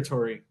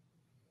purgatory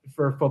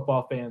for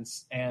football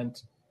fans.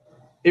 And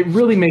it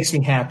really makes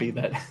me happy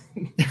that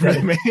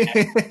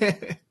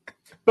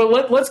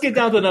But let's get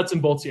down to the nuts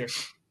and bolts here.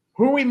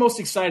 Who are we most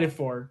excited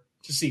for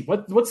to see?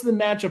 What's the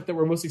matchup that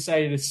we're most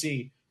excited to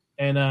see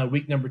in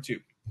week number 2?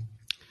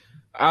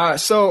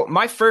 So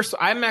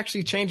I'm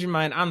actually changing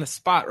mine on the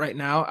spot right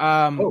now.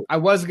 I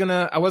was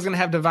gonna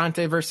have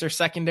Devontae versus their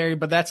secondary,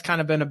 but that's kind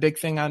of been a big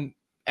thing on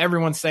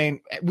everyone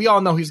saying we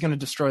all know he's going to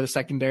destroy the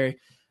secondary.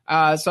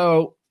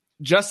 So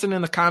Justin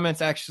in the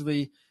comments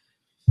actually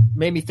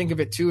made me think of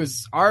it too.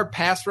 Is our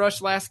pass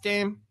rush last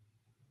game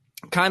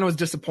kind of was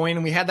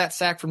disappointing. We had that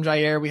sack from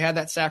Jair, we had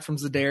that sack from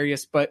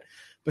Za'Darius, but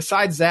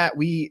besides that,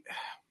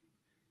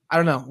 I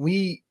don't know.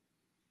 We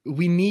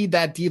need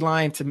that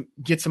D-line to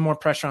get some more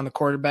pressure on the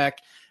quarterback,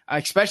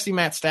 especially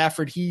Matt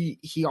Stafford.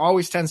 He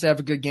always tends to have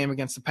a good game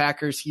against the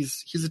Packers.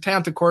 He's a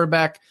talented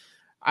quarterback.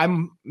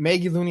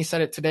 Maggie Looney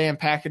said it today on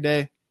Packer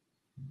Day.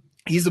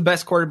 He's the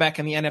best quarterback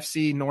in the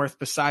NFC North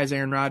besides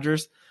Aaron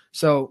Rodgers.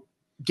 So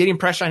getting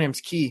pressure on him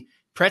is key.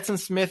 Preston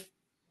Smith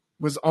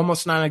was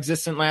almost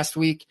non-existent last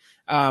week.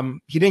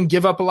 He didn't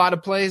give up a lot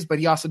of plays, but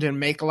he also didn't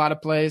make a lot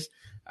of plays.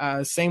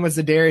 Same with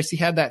Za'Darius. He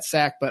had that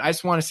sack, but I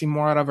just want to see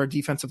more out of our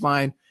defensive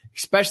line,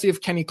 especially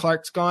if Kenny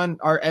Clark's gone.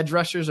 Our edge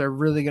rushers are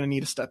really going to need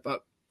to step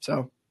up.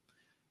 So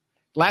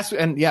sorry,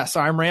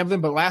 I'm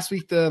rambling, but last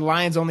week the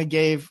Lions only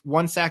gave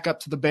 1 sack up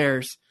to the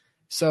Bears.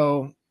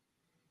 So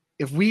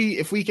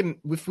if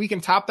we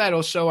can top that,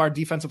 it'll show our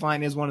defensive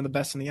line is one of the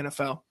best in the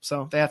NFL.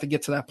 So they have to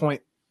get to that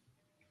point.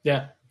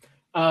 Yeah.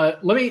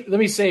 Let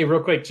me say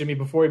real quick, Jimmy,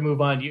 before we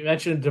move on, you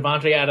mentioned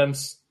Devontae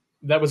Adams.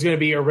 That was going to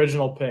be your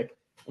original pick.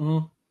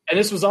 Mm-hmm. And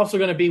this was also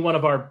going to be one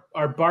of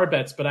our bar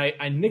bets, but I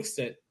nixed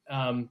it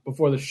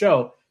before the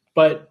show.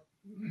 But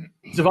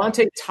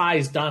Devontae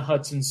ties Don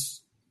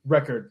Hudson's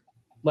record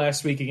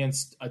last week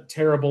against a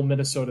terrible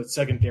Minnesota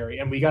secondary,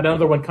 and we got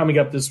another one coming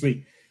up this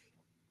week.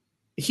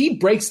 He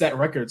breaks that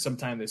record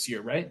sometime this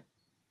year, right?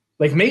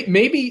 Like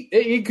maybe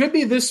it could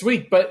be this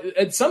week, but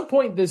at some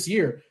point this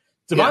year,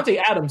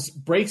 Devontae Adams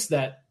breaks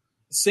that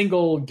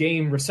single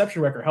game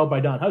reception record held by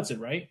Don Hudson,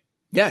 right?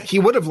 Yeah, he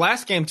would have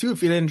last game too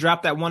if he didn't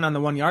drop that one on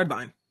the 1 yard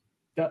line.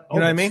 You know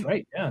what I mean?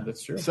 Right. Yeah,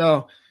 that's true.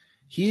 So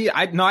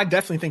I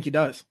definitely think he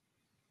does.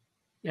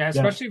 Yeah,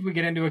 especially if we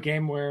get into a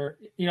game where,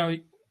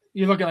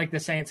 you look at like the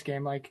Saints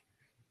game, like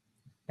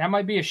that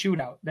might be a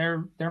shootout.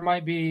 There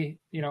might be,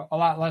 a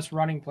lot less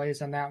running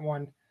plays on that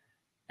one.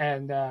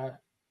 And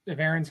if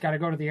Aaron's got to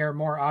go to the air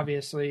more,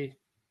 obviously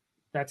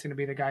that's going to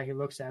be the guy he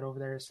looks at over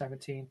there at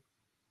 17.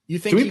 You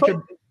think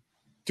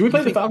do we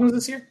play the Falcons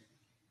this year?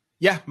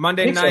 Yeah,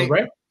 Monday night. So,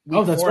 right?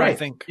 Oh, that's 4, right. I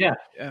think. Yeah.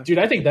 Dude,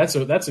 I think that's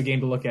a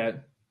game to look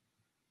at.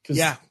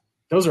 Yeah.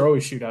 Those are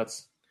always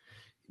shootouts.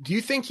 Do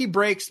you think he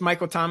breaks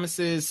Michael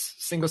Thomas's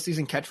single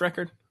season catch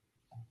record?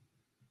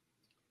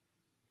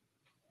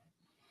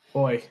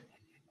 Boy.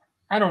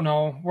 I don't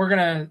know.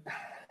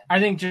 I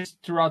think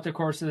just throughout the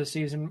course of the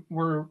season,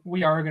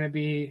 we are going to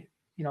be,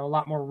 a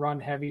lot more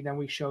run heavy than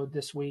we showed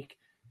this week.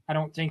 I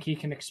don't think he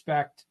can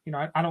expect,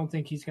 I don't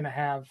think he's going to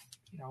have,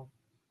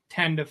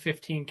 10 to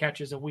 15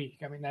 catches a week.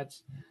 I mean,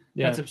 that's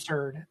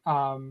absurd.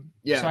 So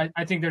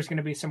I think there's going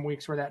to be some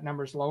weeks where that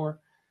number's lower.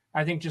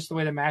 I think just the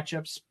way the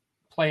matchups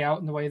play out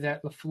and the way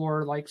that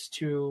LaFleur likes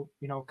to,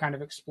 kind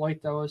of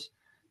exploit those,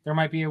 there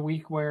might be a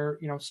week where,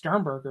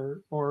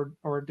 Sternberger or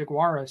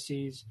DeGuara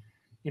sees,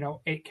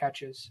 8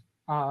 catches,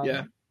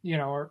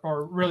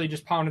 or really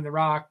just pounding the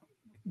rock,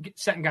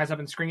 setting guys up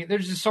and screening.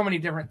 There's just so many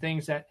different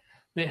things that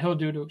he'll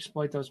do to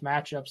exploit those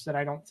matchups that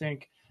I don't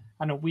think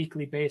on a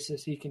weekly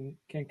basis he can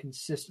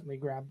consistently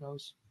grab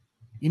those.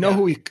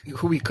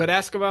 Who we could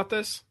ask about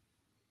this?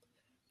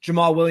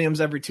 Jamal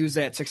Williams every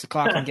Tuesday at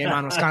 6:00 on Game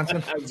On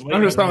Wisconsin.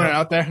 I'm just throwing it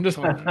out there.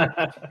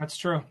 That's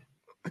true.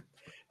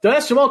 Don't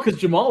ask Jamal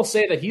because Jamal will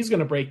say that he's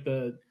going to break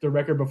the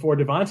record before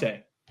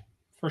Devontae.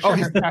 For sure.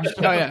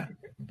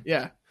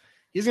 Yeah.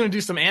 He's going to do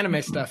some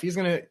anime stuff.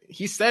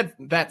 He said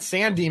that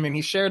Sand Demon,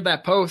 he shared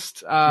that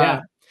post.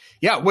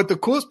 What the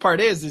coolest part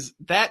is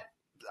that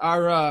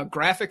our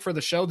graphic for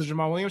the show, the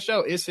Jamal Williams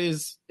show,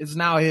 is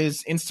now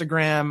his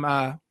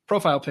Instagram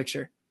profile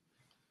picture.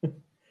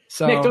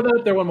 So Nick, throw that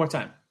up there one more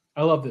time.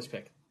 I love this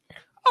pick.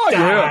 Oh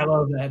yeah, I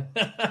love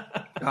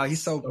that.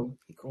 He's so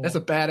cool. That's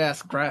a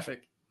badass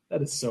graphic.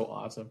 That is so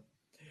awesome.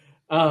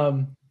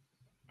 All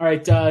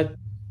right, Todd,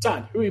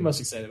 who are you most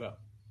excited about?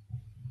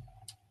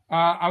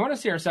 I want to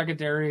see our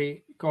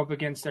secondary go up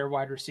against their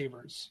wide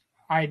receivers.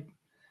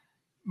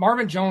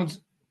 Marvin Jones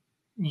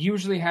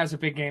usually has a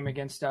big game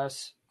against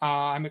us.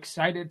 I'm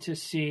excited to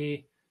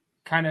see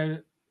kind of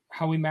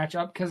how we match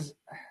up because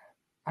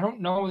I don't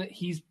know that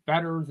he's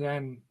better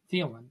than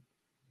Thielen.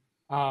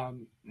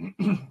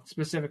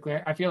 Specifically,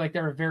 I feel like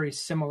they're very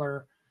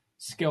similar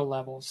skill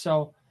levels.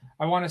 So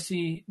I want to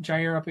see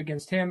Jair up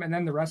against him and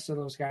then the rest of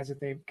those guys that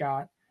they've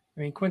got.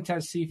 I mean,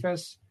 Quintez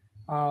Cephas,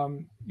 a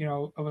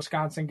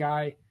Wisconsin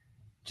guy,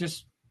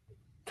 just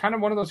kind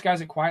of one of those guys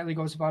that quietly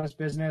goes about his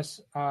business.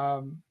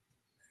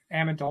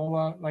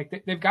 Amendola,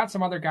 like they've got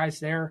some other guys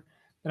there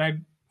that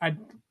I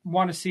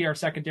want to see our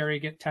secondary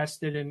get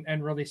tested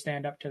and really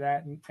stand up to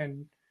that.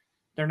 And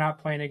they're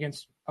not playing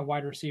against a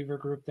wide receiver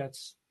group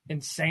that's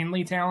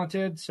insanely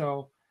talented.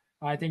 So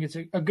I think it's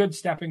a good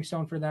stepping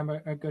stone for them,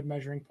 a good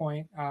measuring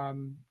point.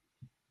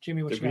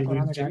 Jimmy, what you got going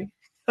on there,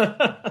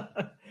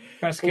 guy?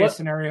 Best case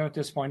scenario at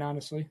this point,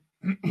 honestly.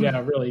 Yeah,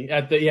 really.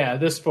 At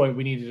this point,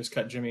 we need to just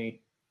cut Jimmy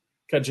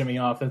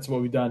off. That's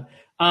what we've done.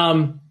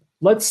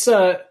 Let's.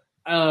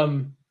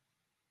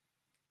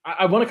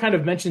 I want to kind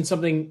of mention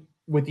something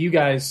with you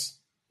guys.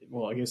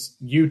 Well, I guess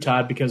you,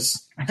 Todd,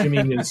 because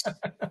Jimmy is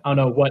I don't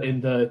know what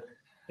in the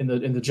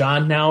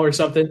John now or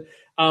something.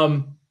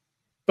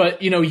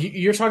 But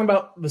you're talking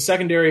about the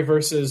secondary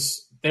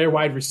versus their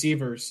wide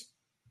receivers.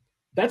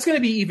 That's going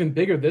to be even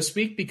bigger this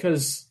week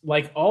because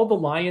like all the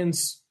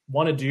Lions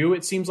want to do,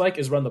 it seems like,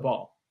 is run the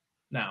ball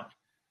now.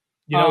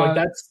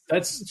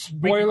 That's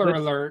spoiler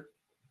alert.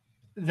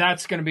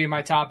 That's going to be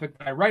my topic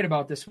that I write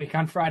about this week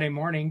on Friday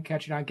morning,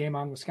 catching on Game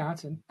On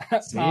Wisconsin.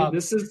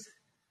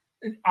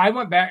 I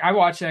went back. I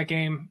watched that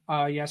game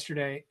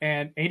yesterday,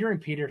 and Adrian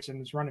Peterson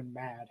was running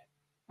mad.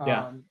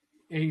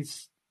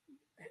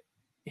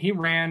 He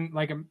ran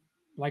like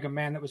a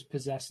man that was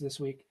possessed this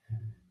week.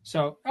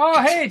 So,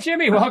 hey,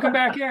 Jimmy, welcome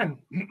back in.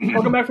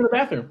 Welcome back from the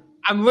bathroom.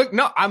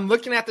 I'm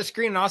looking at the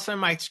screen, and all of a sudden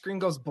my screen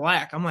goes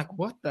black. I'm like,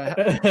 what the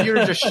heck?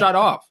 Computer just shut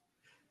off.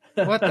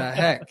 What the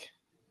heck?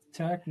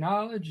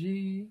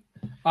 Technology.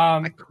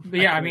 I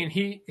mean,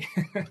 he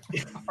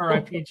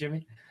R.I.P.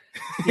 Jimmy.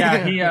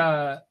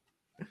 Yeah,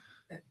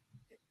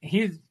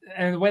 he's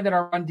and the way that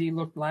our run D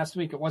looked last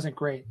week, it wasn't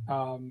great.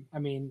 I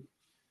mean,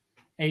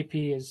 AP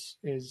is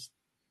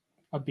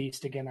a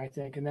beast again, I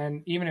think. And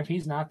then even if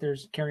he's not,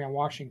 there's Kerryon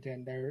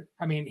Washington there.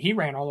 I mean, he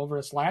ran all over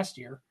us last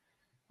year.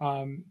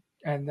 And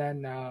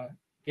then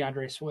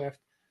DeAndre Swift,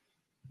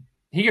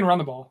 he can run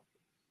the ball.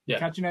 Yeah,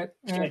 catching it,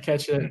 can't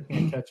catch it.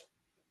 Can't catch it.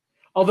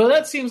 Although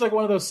that seems like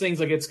one of those things,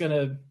 like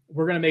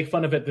we're gonna make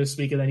fun of it this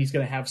week, and then he's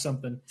gonna have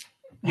something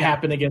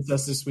happen against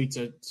us this week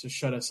to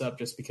shut us up,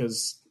 just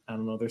because I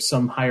don't know. There's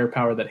some higher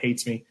power that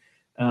hates me.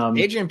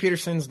 Adrian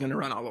Peterson's gonna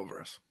run all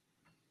over us.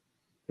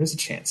 There's a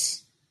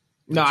chance.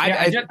 No,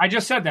 I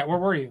just said that. Where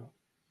were you?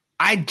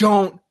 I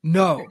don't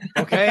know.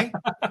 Okay.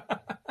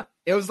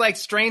 It was like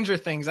Stranger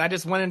Things. I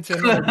just went into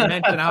another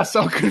dimension. I was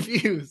so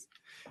confused.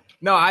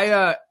 No,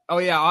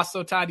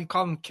 also, Todd, you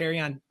called him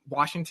Kerryon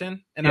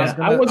Washington, and yeah,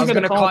 I was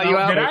going to call you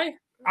out. Did I?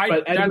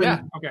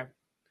 Okay.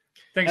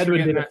 Thanks for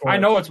getting that. I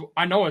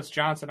know it's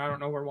Johnson. I don't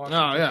know where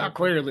Washington. Oh yeah,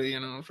 clearly,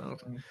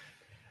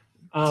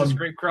 It's a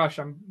great crush.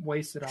 I'm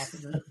wasted off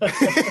of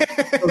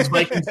it. Those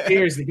Viking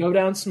Spears, they go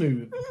down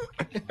smooth.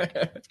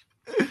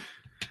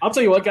 I'll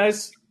tell you what,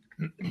 guys,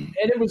 and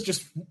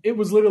it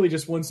was literally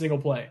just one single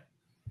play.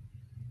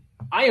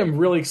 I am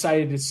really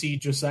excited to see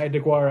Josiah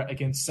DeGuara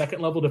against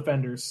second-level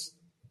defenders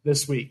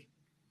this week,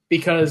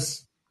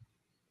 because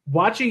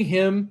watching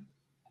him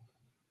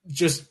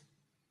just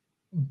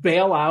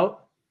bail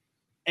out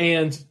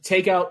and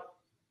take out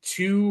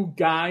two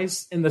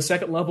guys in the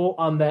second level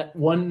on that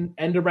one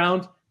end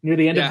around near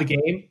the end of the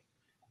game.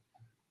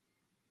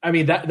 I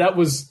mean, that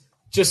was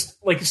just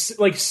like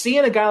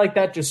seeing a guy like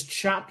that just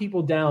chop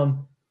people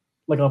down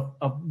like a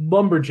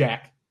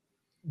lumberjack.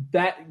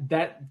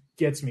 That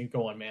gets me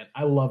going, man.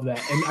 I love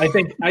that, and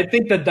I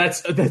think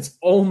that's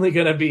only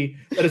gonna be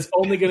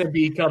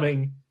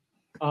coming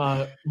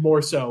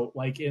more so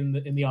like in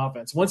the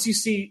offense. Once you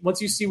see what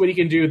he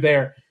can do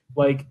there,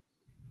 like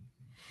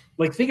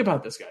think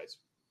about this, guys.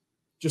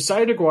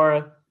 Josiah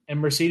DeGuara and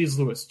Mercedes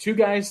Lewis, two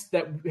guys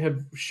that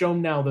have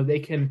shown now that they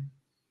can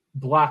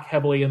block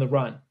heavily in the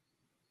run.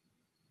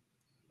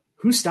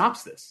 Who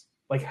stops this?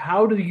 Like,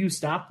 how do you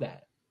stop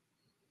that?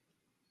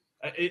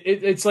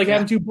 It's like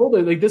having two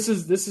bulldogs. Like this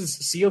is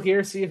seal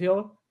here, see if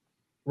he'll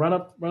run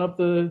up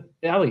the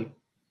alley.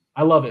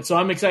 I love it. So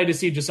I'm excited to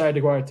see Josiah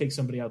DeGuara take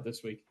somebody out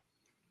this week.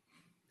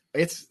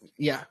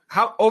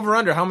 How over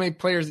under? How many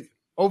players?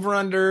 Over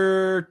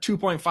under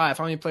 2.5.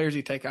 How many players do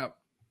you take out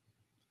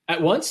at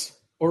once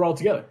or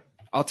altogether?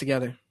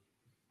 Altogether.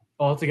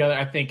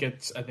 I think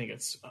it's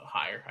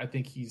higher. I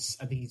think he's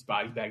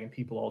body bagging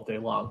people all day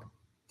long.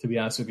 To be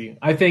honest with you,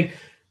 I think.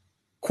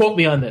 Quote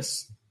me on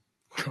this,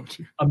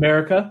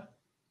 America.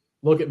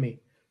 Look at me.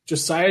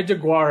 Josiah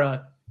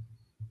DeGuara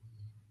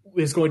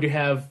is going to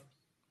have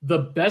the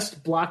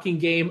best blocking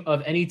game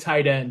of any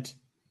tight end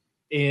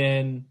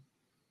in,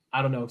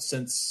 I don't know,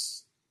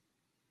 since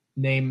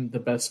name the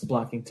best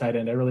blocking tight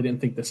end. I really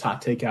didn't think this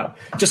hot take out.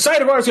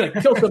 Josiah DeGuara is going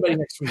to kill somebody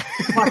next week.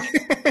 Watch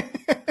it.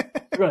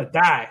 You're going to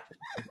die.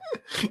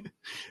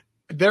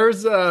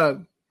 There's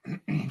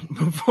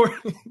before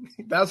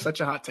that was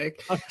such a hot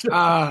take.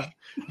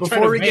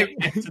 Before we get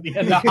to the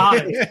end, the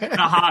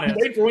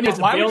hottest.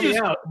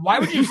 Why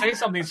would you say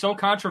something so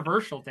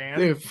controversial, Dan?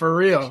 Dude, for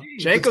real. Jeez,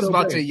 Jacob's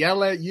about to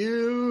yell at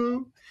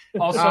you.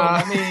 Also,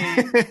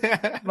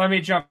 let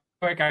me jump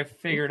quick. I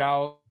figured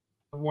out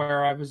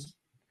where I was.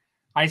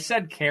 I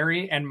said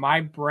Carrie, and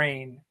my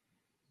brain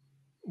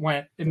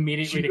went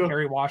immediately to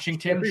Kerry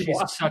Washington. She's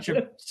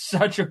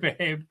such a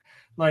babe.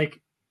 Like,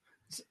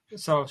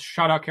 so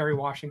shout out Kerry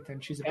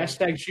Washington. She's a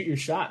hashtag shoot your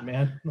shot,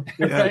 man.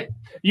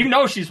 You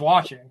know she's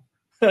watching.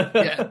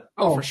 Yeah.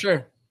 Oh, for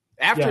sure.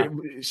 After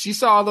she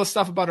saw all that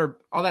stuff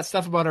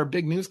about our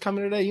big news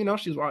coming today, you know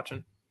she's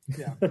watching.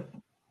 Yeah.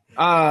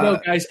 No,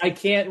 guys, I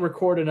can't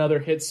record another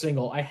hit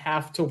single. I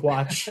have to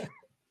watch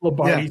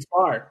Lombardi's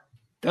Bar.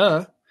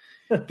 Duh.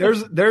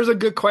 There's a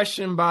good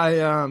question by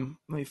let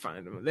me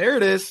find him. There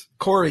it is.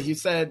 Corey. He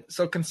said,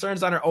 so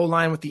concerns on our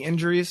O-line with the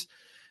injuries.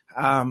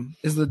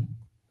 Is the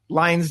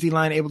Lions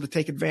D-line able to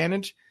take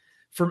advantage?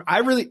 I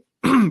really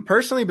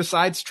personally,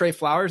 besides Trey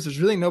Flowers,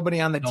 there's really nobody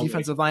on the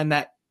defensive line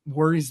that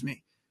worries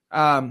me.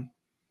 And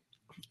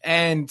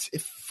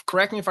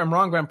correct me if I'm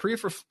wrong, but I'm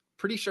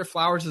pretty sure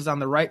Flowers is on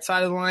the right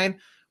side of the line,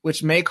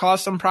 which may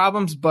cause some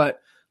problems. But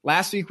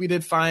last week we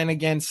did fine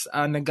against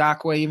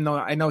Ngakwe, even though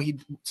I know he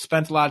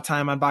spent a lot of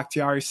time on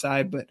Bakhtiari's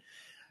side. But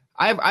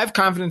I have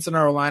confidence in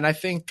our line. I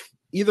think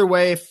either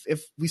way,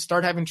 if we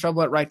start having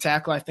trouble at right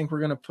tackle, I think we're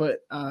going to put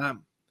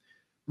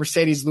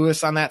Mercedes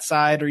Lewis on that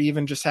side, or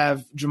even just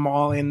have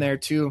Jamal in there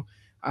too.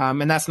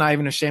 And that's not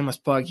even a shameless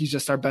plug. He's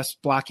just our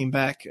best blocking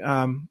back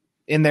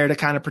in there to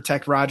kind of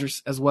protect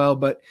Rodgers as well.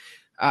 But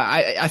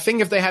I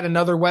think if they had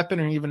another weapon,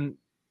 or even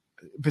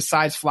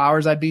besides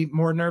Flowers, I'd be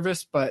more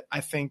nervous. But I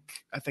think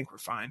we're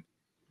fine.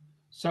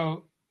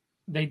 So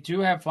they do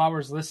have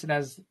Flowers listed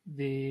as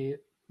the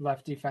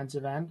left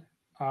defensive end.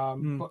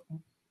 But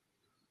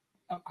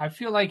I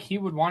feel like he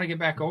would want to get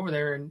back over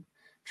there and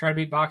try to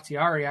beat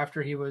Bakhtiari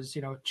after he was,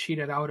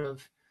 cheated out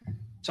of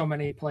so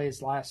many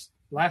plays last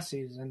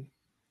season.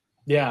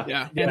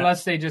 Yeah.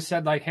 Unless they just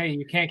said like, hey,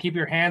 you can't keep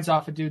your hands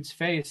off a dude's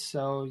face,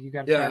 so you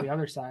got to try the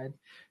other side.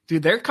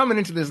 Dude, they're coming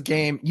into this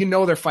game.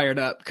 They're fired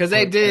up because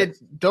they did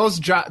those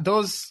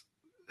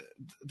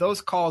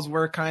calls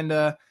were kind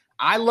of.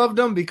 I loved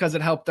them because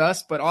it helped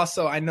us, but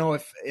also I know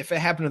if it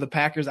happened to the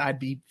Packers, I'd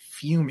be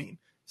fuming.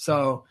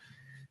 So,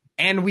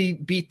 and we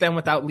beat them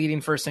without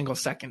leading for a single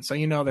second. So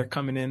they're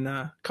coming in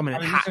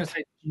hot.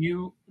 Say,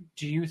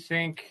 do you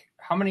think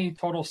how many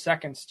total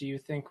seconds do you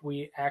think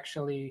we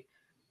actually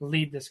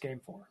lead this game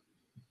for?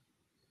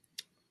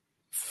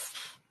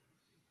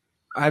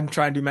 I'm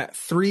trying to do math.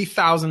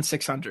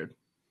 3,600.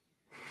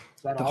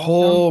 The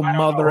whole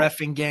mother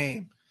effing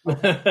game.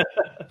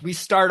 We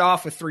start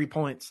off with 3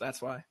 points. That's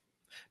why.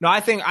 No, I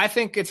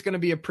think it's going to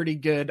be a pretty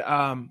good.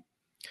 I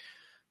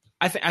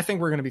think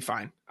we're going to be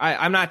fine.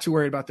 I'm not too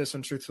worried about this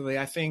one. Truthfully,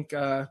 I think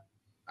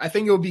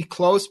it'll be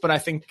close, but I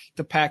think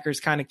the Packers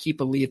kind of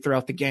keep a lead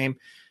throughout the game,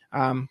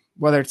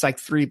 whether it's like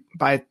 3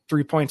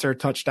 points or a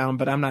touchdown.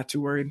 But I'm not too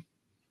worried.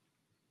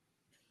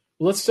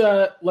 Let's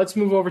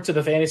move over to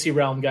the fantasy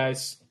realm,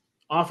 guys.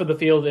 Off of the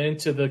field and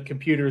into the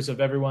computers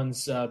of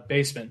everyone's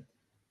basement.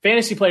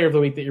 Fantasy player of the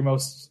week that you're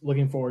most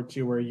looking forward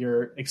to, or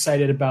you're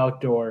excited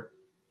about, or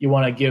you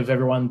want to give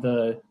everyone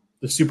the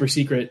super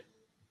secret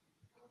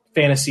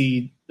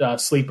fantasy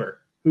sleeper.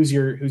 Who's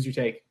your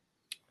take?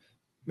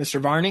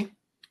 Mr. Varney?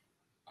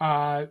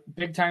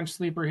 Big time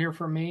sleeper here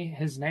for me.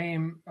 His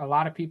name, a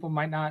lot of people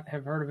might not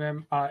have heard of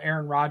him.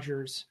 Aaron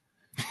Rodgers.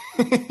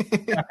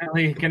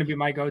 Definitely going to be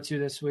my go-to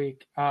this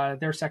week.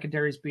 Their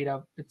secondary's beat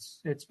up.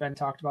 It's been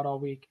talked about all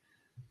week,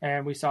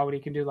 and we saw what he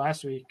can do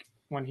last week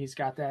when he's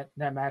got that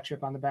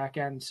matchup on the back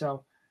end.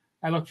 So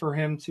I look for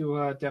him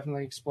to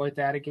definitely exploit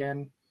that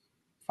again.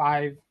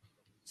 5,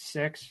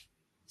 6,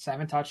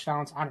 7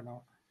 touchdowns. I don't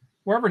know.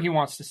 Wherever he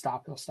wants to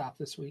stop, he'll stop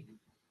this week.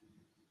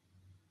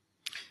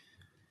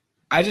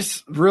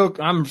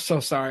 I'm so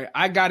sorry.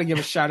 I got to give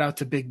a shout out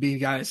to Big B,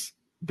 guys.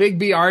 Big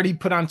B already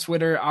put on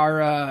Twitter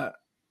our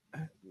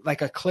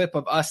like a clip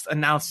of us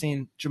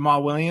announcing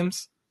Jamal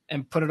Williams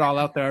and put it all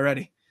out there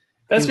already.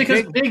 That's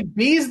because Big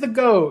B's the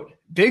GOAT.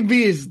 Big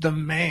B is the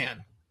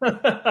man.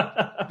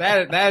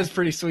 That is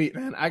pretty sweet,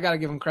 man. I gotta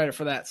give him credit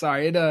for that.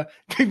 Sorry,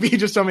 Big B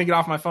just told me to get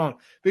off my phone.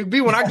 Big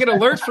B, when I get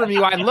alerts from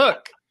you, I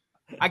look.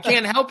 I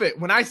can't help it.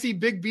 When I see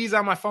Big B's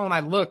on my phone, I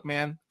look,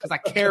 man, because I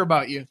care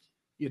about you,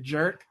 you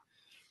jerk.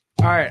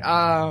 All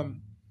right,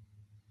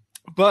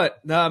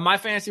 but my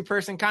fantasy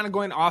person kind of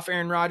going off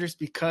Aaron Rodgers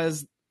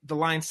because the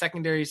Lions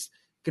secondary is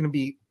going to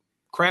be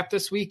crap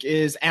this week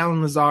is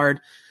Alan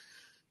Lazard.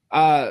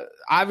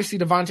 Obviously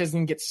Devontae's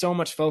going to get so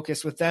much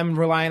focus with them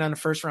relying on a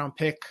first round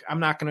pick.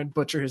 I'm not going to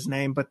butcher his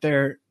name, but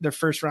their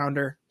first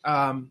rounder.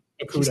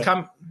 He's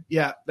come.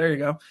 Yeah, there you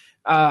go.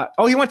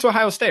 He went to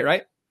Ohio State,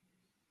 right?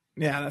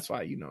 Yeah, that's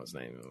why you know his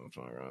name.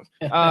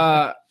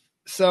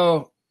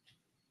 So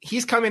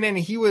he's coming in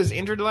and he was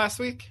injured last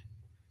week.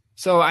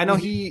 So I know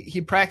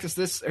he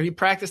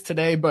practiced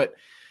today, but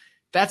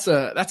that's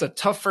a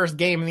tough first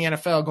game in the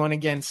NFL going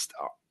against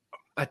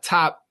a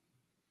top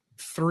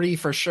 3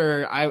 for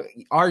sure.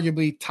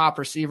 Arguably top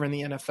receiver in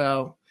the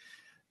NFL.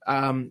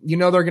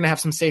 They're going to have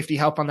some safety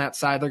help on that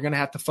side. They're going to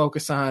have to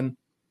focus on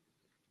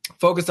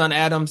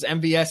Adams.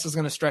 MVS is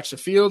going to stretch the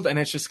field, and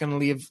it's just going to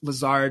leave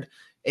Lazard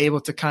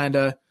able to kind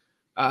of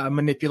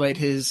manipulate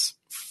his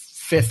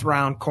 5th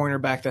round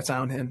cornerback that's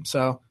on him.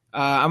 So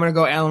I'm going to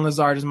go Alan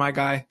Lazard as my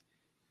guy.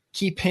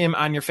 Keep him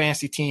on your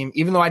fantasy team,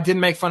 even though I did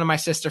make fun of my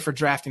sister for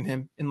drafting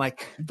him in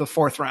like the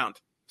 4th round.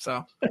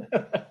 So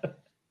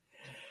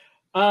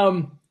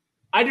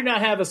I do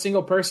not have a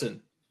single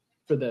person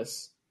for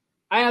this.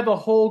 I have a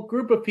whole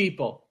group of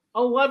people,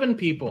 11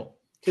 people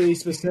to be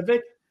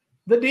specific.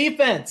 The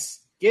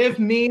defense. Give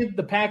me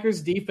the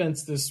Packers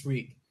defense this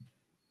week.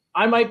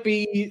 I might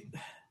be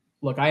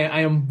 – look,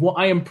 I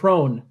am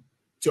prone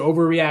to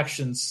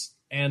overreactions,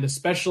 and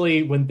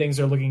especially when things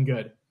are looking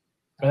good.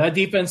 But that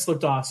defense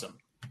looked awesome.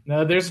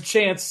 Now, there's a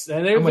chance,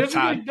 and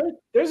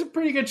there's a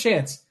pretty good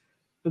chance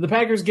that the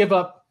Packers give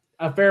up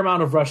a fair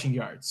amount of rushing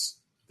yards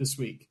this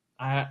week.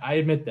 I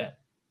admit that.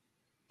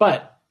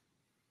 But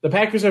the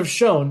Packers have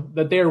shown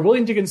that they are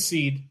willing to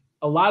concede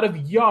a lot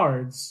of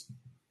yards,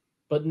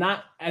 but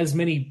not as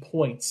many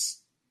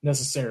points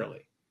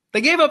necessarily.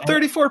 They gave up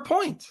 34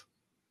 points.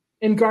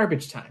 In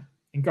garbage time.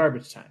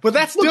 But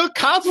that still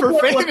counts for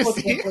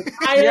fantasy. Look.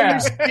 I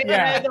understand.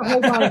 Yeah.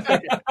 Hold on a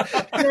second.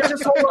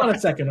 Just hold on a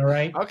second, all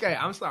right? Okay,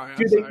 I'm sorry.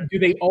 Do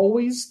they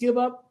always give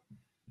up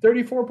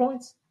 34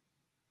 points?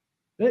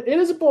 It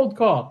is a bold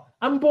call.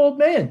 I'm a bold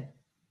man.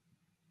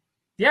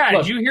 Yeah,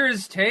 look, did you hear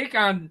his take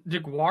on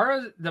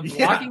DeGuara, the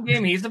blocking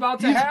game he's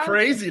about to have? He's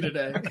crazy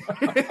today.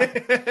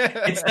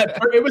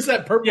 It was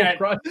that purple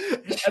crush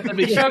at the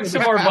beginning. Chug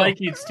some more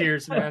Vikings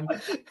tears, man.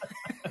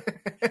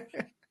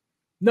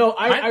 No,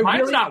 mine's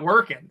really, not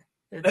working.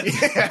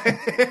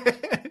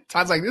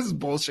 Todd's like, this is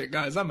bullshit,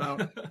 guys. I'm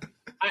out.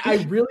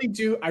 I really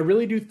do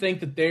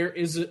think that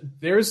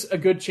there's a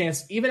good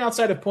chance, even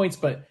outside of points,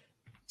 but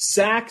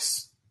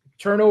sacks,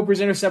 turnovers,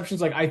 interceptions.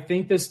 Like I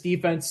think this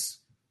defense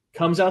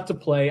comes out to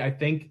play. I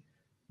think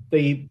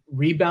they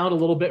rebound a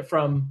little bit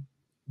from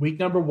week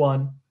number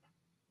 1,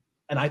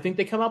 and I think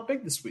they come out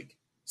big this week.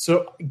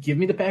 So give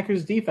me the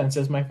Packers defense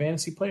as my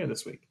fantasy player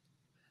this week.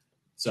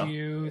 So do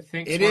you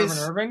think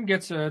Swervin Irvin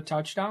gets a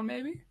touchdown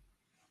maybe?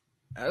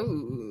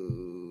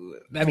 Oh,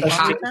 that'd be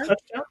hot.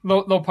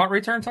 Little punt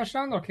return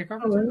touchdown, little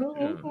kickoff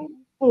return.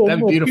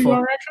 That'd be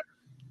beautiful.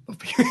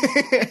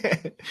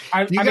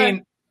 I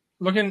mean,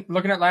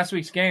 looking at last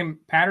week's game,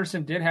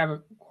 Patterson did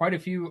have quite a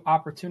few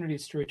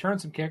opportunities to return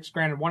some kicks.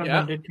 Granted, one of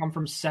them did come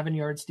from 7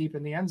 yards deep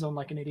in the end zone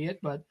like an idiot,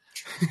 but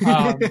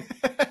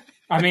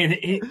I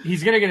mean,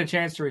 he's going to get a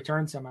chance to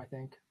return some, I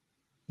think.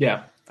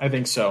 Yeah, I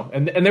think so.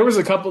 And there was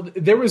a couple.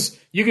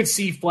 You could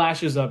see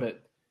flashes of it,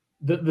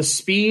 the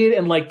speed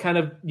and like kind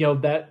of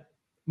that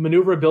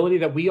maneuverability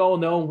that we all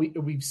know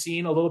we've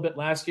seen a little bit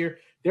last year.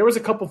 There was a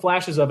couple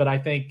flashes of it. I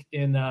think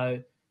in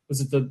was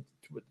it the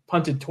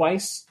punted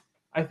twice?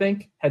 I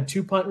think had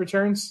 2 punt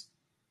returns.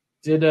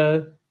 Did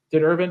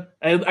Irvin?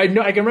 I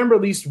know I can remember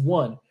at least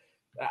one.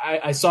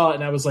 I saw it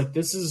and I was like,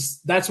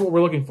 that's what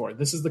we're looking for.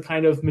 This is the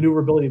kind of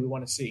maneuverability we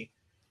want to see.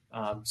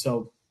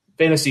 So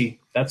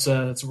fantasy, that's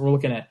what we're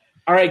looking at.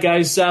 All right,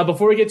 guys.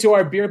 Before we get to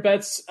our beer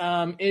bets,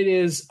 it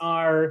is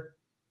our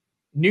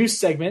new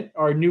segment,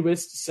 our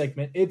newest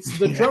segment. It's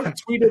the drunk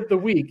tweet of the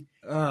week.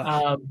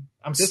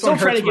 I'm still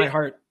trying to get my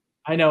heart.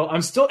 I know.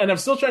 I'm still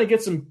trying to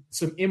get some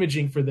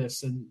imaging for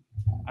this, and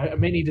I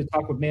may need to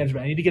talk with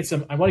management. I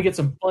want to get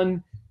some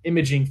fun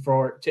imaging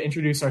to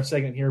introduce our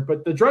segment here.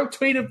 But the drunk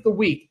tweet of the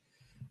week.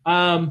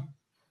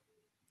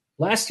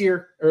 Last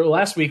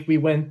week we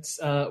went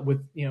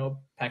with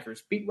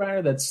Packers beat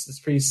writer. That's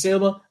pretty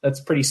simple.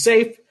 That's pretty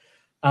safe.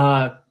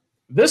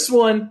 This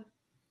one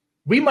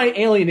we might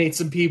alienate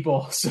some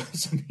people,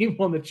 some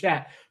people in the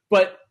chat,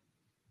 but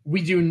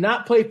we do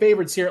not play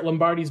favorites here at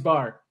Lombardi's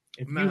Bar.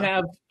 If you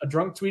have a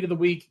drunk tweet of the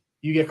week,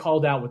 you get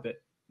called out with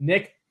it.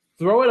 Nick,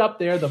 throw it up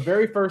there. The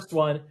very first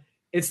one.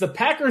 It's the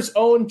Packers'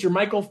 own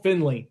Jermichael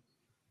Finley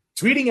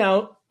tweeting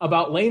out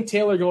about Lane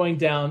Taylor going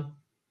down.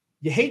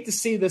 You hate to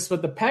see this,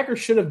 but the Packers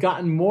should have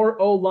gotten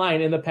more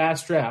O-line in the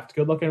past draft.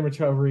 Good luck in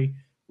recovery,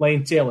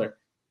 Lane Taylor.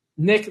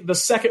 Nick, the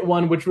second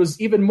one, which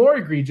was even more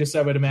egregious,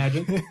 I would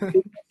imagine.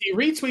 He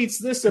retweets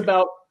this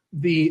about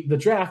the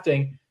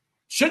drafting.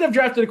 Should have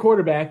drafted a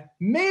quarterback,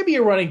 maybe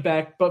a running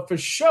back, but for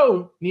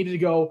sure needed to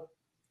go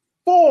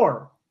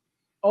 4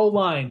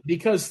 O-line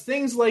because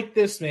things like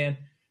this, man.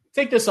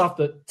 Take this off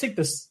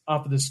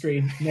of the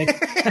screen, Nick.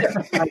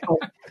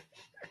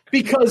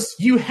 Because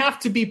you have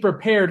to be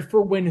prepared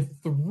for when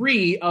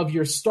 3 of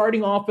your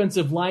starting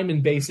offensive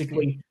linemen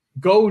basically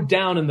go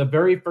down in the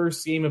very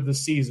first game of the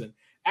season.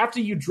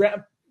 After you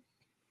drafted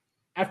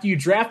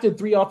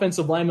 3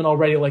 offensive linemen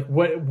already, like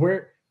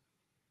where?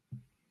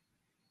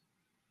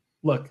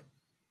 Look,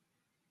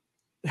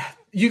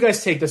 you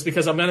guys take this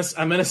because I'm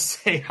gonna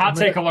say hot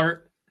take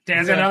alert.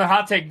 Dan's got another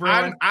hot take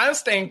brewing. I'm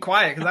staying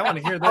quiet because I want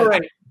to hear that. All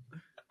right,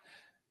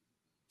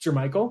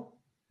 Jermichael.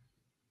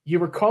 You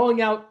were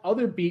calling out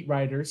other beat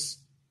writers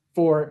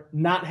for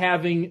not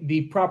having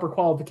the proper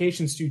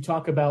qualifications to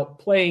talk about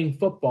playing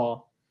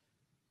football.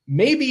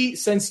 Maybe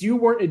since you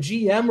weren't a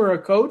GM or a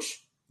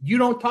coach, you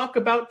don't talk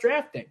about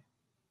drafting.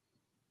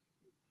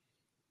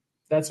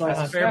 That's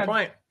a fair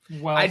point.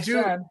 Well, I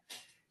do.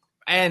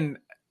 And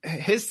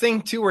his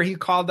thing too, where he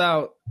called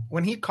out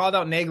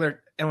Nagler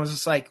and was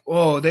just like,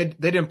 "Oh, they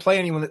didn't play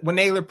anyone." When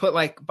Nagler put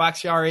like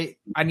Bakhtiari,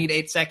 I need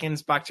 8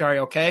 seconds. Bakhtiari,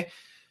 okay.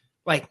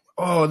 Like,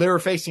 oh, they were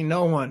facing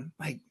no one.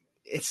 Like,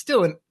 it's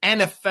still an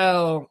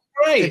NFL,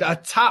 right? A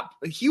top.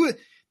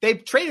 They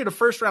traded a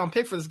first round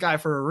pick for this guy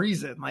for a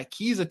reason. Like,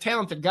 he's a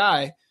talented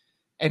guy,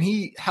 and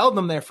he held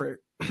them there for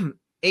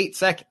 8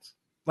 seconds.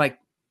 Like,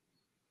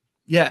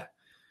 yeah,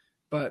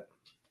 but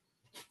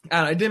I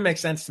don't know, it didn't make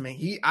sense to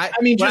me. I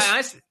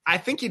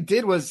think he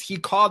did was he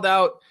called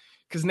out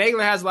because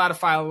Nagler has a lot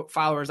of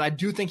followers. I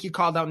do think he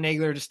called out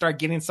Nagler to start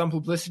getting some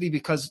publicity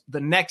because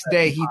the next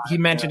day he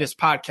mentioned his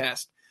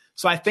podcast.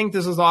 So I think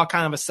this was all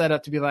kind of a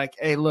setup to be like,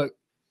 hey, look,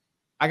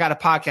 I got a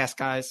podcast,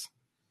 guys.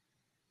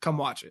 Come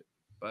watch it.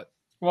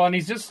 Well, and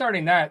he's just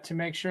starting that to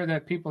make sure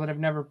that people that have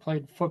never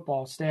played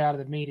football stay out of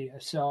the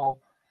media. So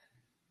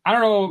I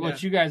don't know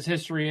what you guys'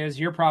 history is.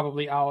 You're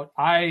probably out.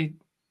 A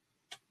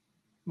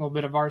little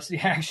bit of varsity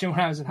action when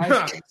I was in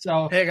high school.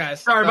 So hey,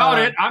 guys. Sorry about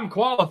it. I'm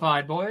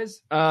qualified,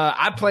 boys.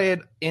 I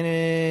played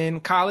in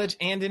college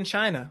and in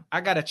China.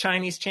 I got a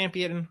Chinese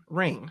champion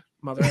ring.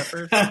 Mother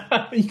effers.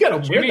 You got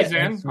a Jimmy's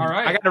in. All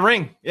right. I got a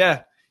ring.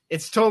 Yeah.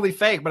 It's totally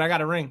fake, but I got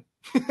a ring.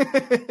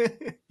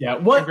 Yeah.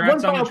 One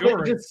final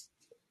thing, just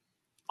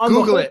on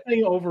Google the whole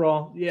thing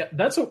overall. Yeah.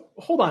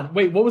 Hold on.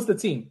 Wait, what was the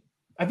team?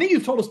 I think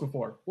you've told us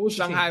before. What was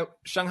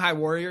Shanghai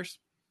Warriors.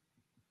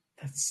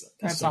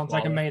 That sounds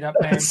like a made up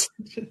name.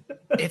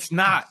 It's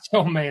not.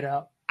 So made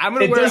up. I'm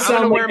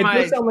gonna wear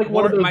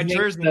my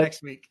jersey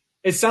next week.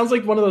 It sounds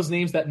like one of those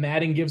names that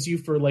Madden gives you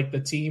for like the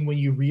team when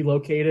you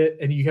relocate it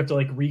and you have to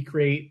like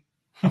recreate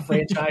a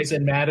franchise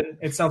in Madden.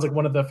 It sounds like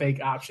one of the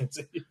fake options.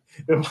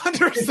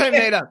 100%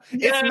 made up.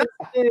 It's not.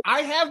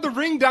 I have the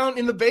ring down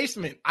in the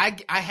basement. I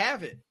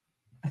have it.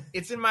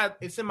 It's in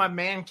my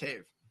man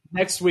cave.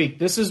 Next week.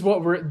 This is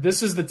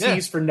the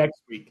tease for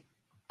next week.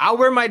 I'll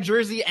wear my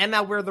jersey and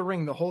I'll wear the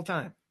ring the whole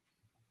time.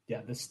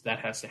 Yeah, that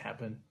has to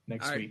happen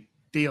next week.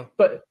 Deal.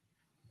 But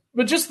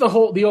just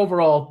the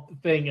overall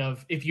thing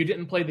of if you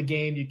didn't play the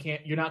game,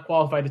 you're not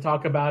qualified to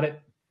talk about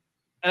it.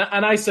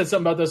 And I said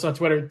something about this on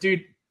Twitter.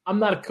 Dude, I'm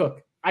not a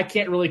cook. I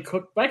can't really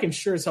cook, but I can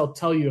sure as hell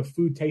tell you if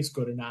food tastes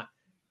good or not.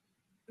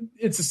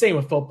 It's the same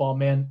with football,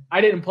 man.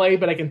 I didn't play,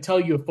 but I can tell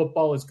you if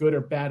football is good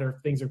or bad or if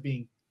things are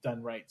being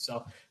done right.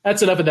 So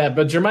that's enough of that.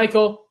 But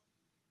Jermichael,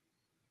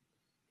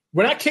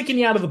 we're not kicking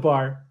you out of the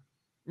bar.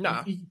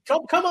 No.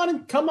 Come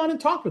on and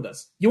talk with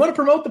us. You want to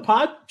promote the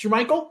pod,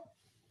 Jermichael?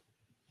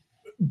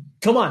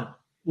 Come on.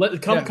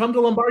 Come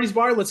to Lombardi's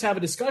Bar. Let's have a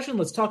discussion.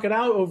 Let's talk it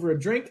out over a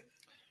drink.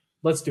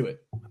 Let's do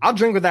it. I'll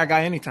drink with that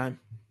guy anytime.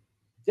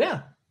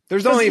 Yeah.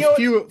 There's only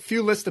a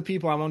few list of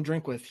people I won't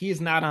drink with. He is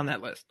not on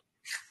that list.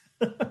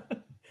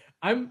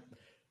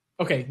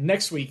 Okay,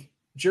 next week,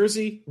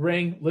 jersey,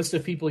 ring, list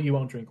of people you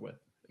won't drink with.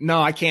 No,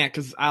 I can't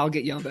because I'll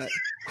get yelled at.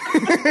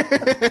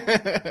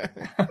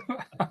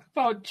 How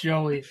about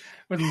Joey?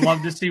 Would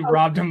love to see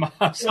Rob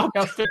DeMoss out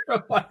there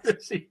on wide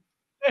receiver.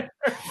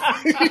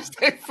 You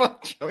say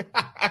fuck Joey.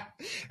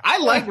 I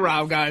like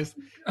Rob, guys.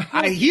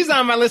 He's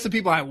on my list of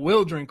people I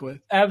will drink with.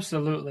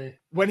 Absolutely.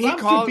 When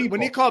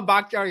he called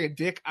Bakhtiari a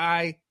dick,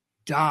 I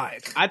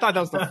died. I thought that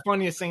was the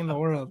funniest thing in the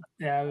world.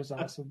 Yeah, it was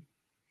awesome.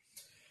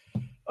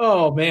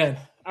 Oh man.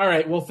 All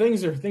right. Well,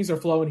 things are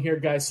flowing here,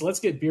 guys. So let's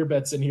get beer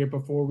bets in here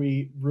before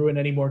we ruin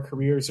any more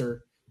careers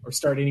or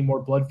start any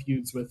more blood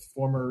feuds with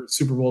former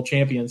Super Bowl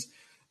champions.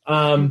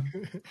 Let's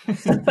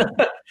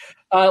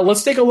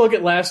take a look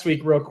at last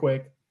week real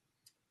quick.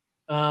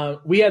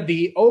 We had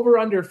the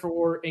over-under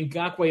for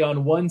Ngakoue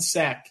on 1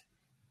 sack.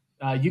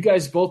 You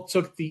guys both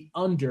took the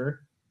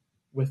under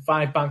with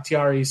 5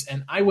 Bakhtiaris,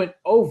 and I went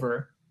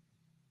over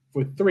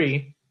with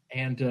 3.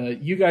 And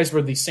you guys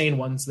were the sane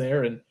ones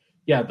there. And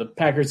yeah, the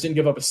Packers didn't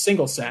give up a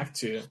single sack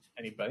to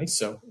anybody,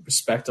 so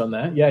respect on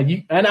that. Yeah,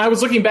 and I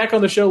was looking back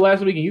on the show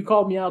last week, and you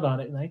called me out on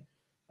it, and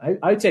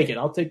I take it.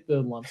 I'll take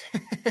the lumps.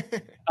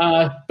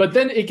 But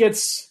then it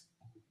gets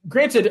 –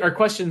 granted, our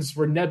questions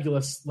were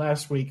nebulous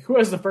last week. Who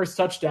has the first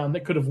touchdown?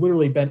 That could have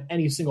literally been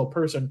any single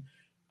person.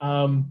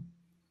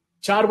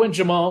 Chad went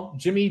Jamal.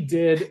 Jimmy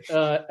did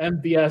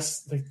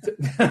MVS.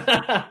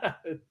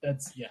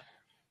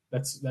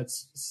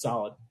 That's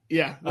solid.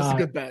 Yeah, that's a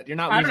good bet. You're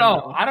not. I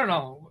don't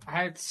know.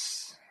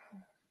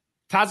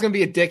 Todd's gonna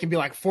be a dick and be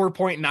like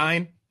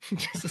 4.9,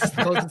 just as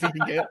close as he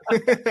can get.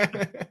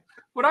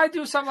 Would I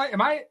do something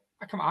like?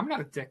 Come on, I'm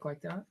not a dick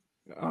like that.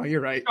 Oh,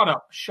 you're right.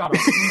 Shut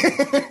up.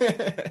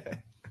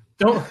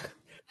 Don't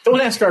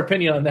ask our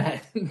opinion on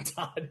that,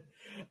 Todd.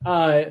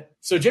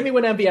 So Jimmy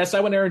went MVS.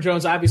 I went Aaron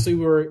Jones. Obviously,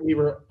 we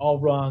were all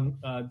wrong.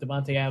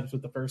 Devontae Adams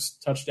with the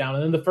first touchdown,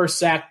 and then the first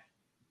sack.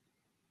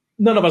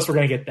 None of us were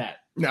going to get that.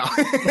 No.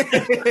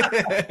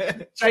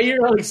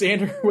 Jair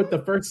Alexander with the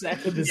first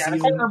sack of the season. The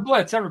corner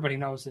blitz, everybody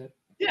knows it.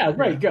 Yeah,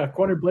 right. Yeah,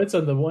 corner blitz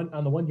on the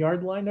 1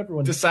 yard line.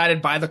 Everyone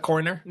decided by the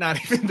corner,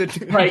 not even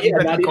the right. Yeah,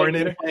 not the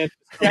coordinator.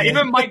 Yeah,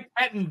 even Mike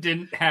Pettin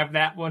didn't have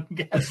that one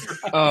guess.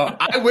 Oh,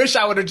 I wish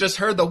I would have just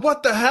heard the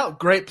what the hell.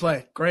 Great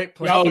play.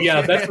 Oh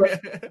yeah, that's right.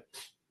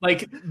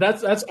 Like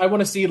that's I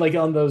want to see like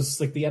on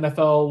those like the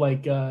NFL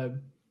like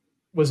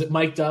was it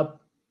mic'd up?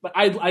 But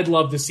I'd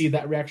love to see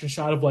that reaction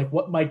shot of like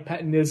what Mike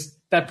Pettin is,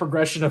 that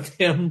progression of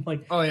him.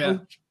 Like, oh yeah,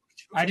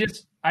 I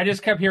just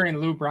kept hearing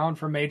Lou Brown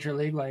from Major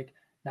League like,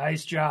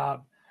 nice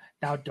job.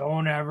 Now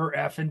don't ever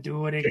effing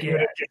do it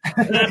again.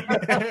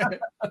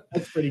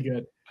 That's pretty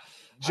good.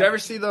 Did you ever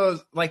see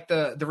those like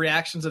the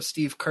reactions of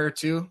Steve Kerr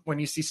too? When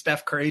you see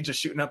Steph Curry just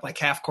shooting up like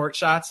half court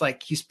shots,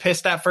 like he's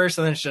pissed at first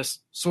and then it's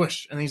just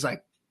swoosh, and he's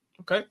like,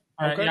 okay,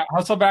 all right, yeah,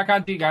 hustle back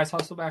on T, guys,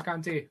 hustle back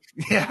on T.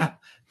 Yeah,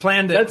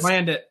 planned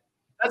it.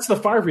 That's the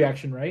Favre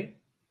reaction, right?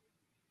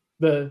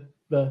 The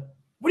what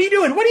are you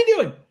doing? What are you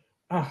doing?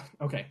 Ah,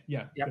 okay,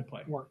 yeah, good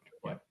play. Worked.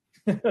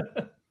 Yeah.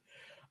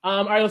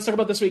 All right, let's talk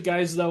about this week,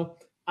 guys. Though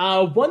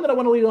one that I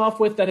want to lead off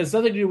with that has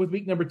nothing to do with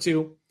week number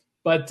 2,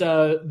 but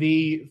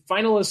the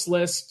finalist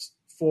list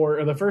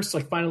the first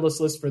like finalist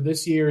list for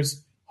this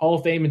year's Hall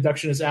of Fame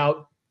induction is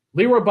out.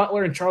 Leroy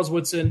Butler and Charles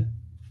Woodson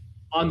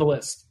on the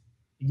list.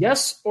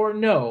 Yes or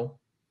no?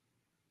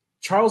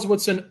 Charles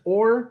Woodson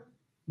or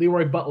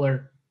Leroy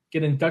Butler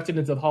get inducted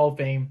into the Hall of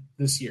Fame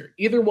this year?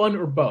 Either one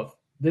or both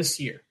this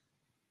year.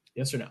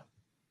 Yes or no?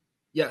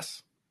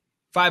 Yes.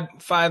 5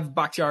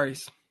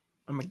 Bakhtiaris.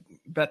 I'm going to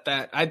bet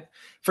that.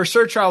 For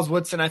sure, Charles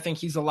Woodson, I think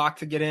he's a lock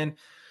to get in.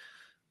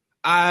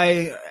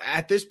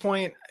 At this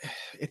point,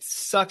 it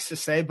sucks to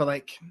say, but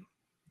like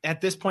at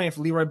this point, if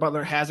Leroy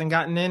Butler hasn't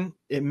gotten in,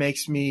 it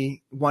makes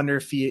me wonder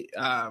if he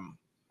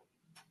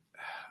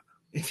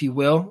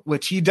will,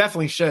 which he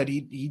definitely should.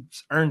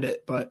 He's earned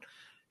it, but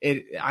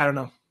I don't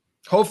know.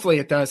 Hopefully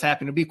it does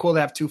happen. It'd be cool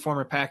to have 2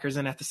 former Packers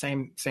in at the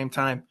same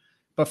time,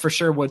 but for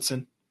sure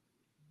Woodson.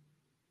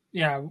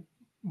 Yeah,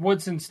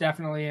 Woodson's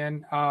definitely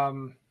in.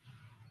 5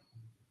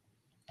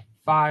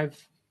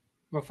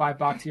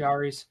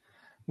 Bakhtiaris.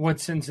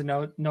 Woodson's a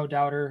no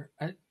doubter.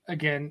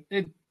 again,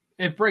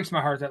 it breaks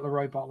my heart that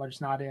Leroy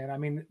Butler's not in. I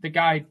mean, the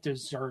guy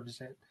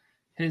deserves it.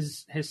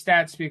 His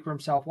stats speak for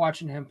himself.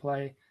 Watching him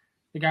play,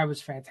 the guy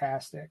was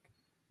fantastic.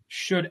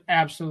 Should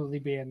absolutely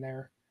be in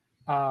there.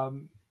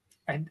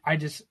 And I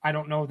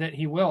don't know that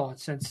he will,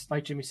 since,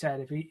 like Jimmy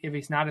said, if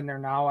he's not in there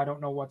now, I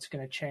don't know what's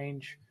going to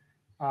change,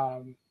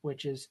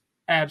 which is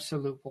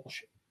absolute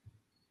bullshit.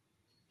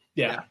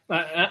 Yeah,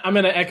 I'm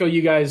going to echo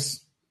you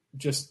guys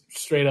just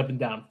straight up and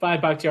down. 5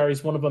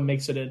 Bakhtiaris, one of them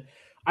makes it in.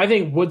 I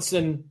think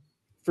Woodson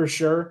for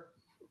sure,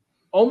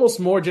 almost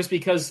more just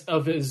because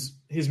of his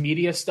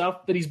media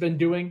stuff that he's been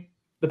doing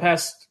the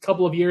past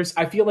couple of years.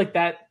 I feel like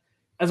that,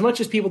 as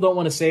much as people don't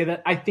want to say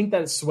that, I think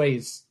that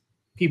sways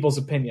people's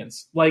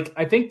opinions. Like,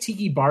 I think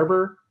Tiki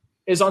Barber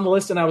is on the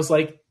list, and I was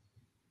like,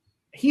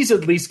 he's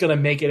at least going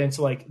to make it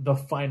into like the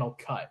final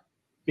cut,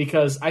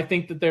 because I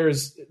think that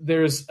there's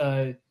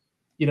a,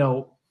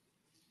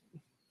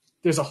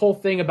 there's a whole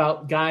thing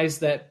about guys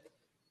that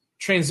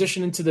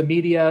transition into the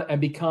media and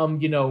become,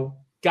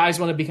 guys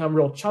want to become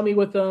real chummy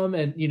with them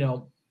and,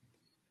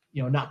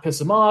 not piss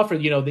them off, or,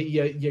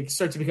 you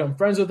start to become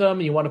friends with them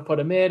and you want to put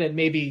them in, and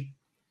maybe,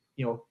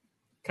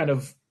 kind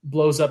of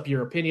blows up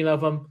your opinion of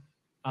them.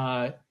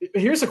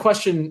 Here's a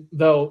question,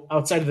 though,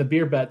 outside of the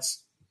beer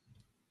bets.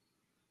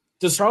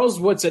 Does Charles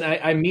Woodson,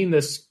 I mean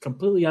this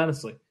completely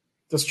honestly,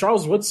 does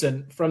Charles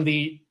Woodson, from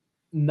the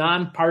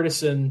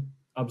nonpartisan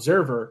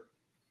observer,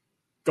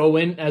 go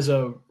in as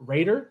a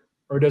Raider,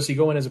 or does he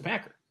go in as a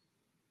Packer?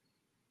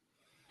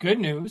 Good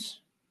news.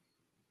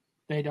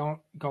 They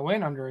don't go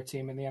in under a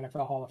team in the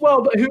NFL Hall of Fame.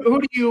 Well, but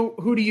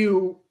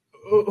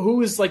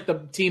who is like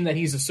the team that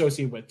he's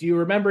associated with? Do you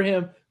remember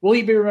him? Will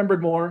he be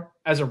remembered more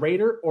as a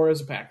Raider or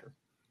as a Packer?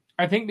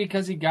 I think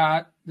because he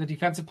got the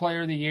Defensive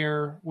Player of the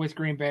Year with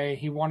Green Bay,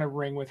 he won a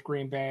ring with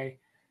Green Bay.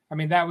 I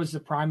mean, that was the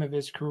prime of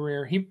his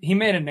career. He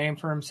made a name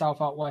for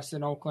himself out west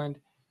in Oakland,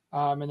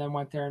 and then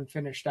went there and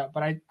finished up.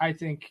 But I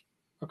think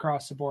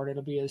across the board,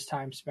 it'll be his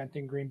time spent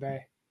in Green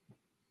Bay.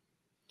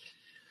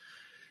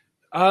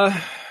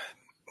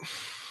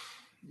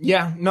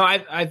 Yeah, no,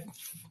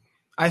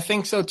 I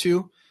think so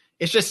too.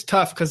 It's just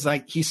tough because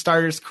like he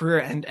started his career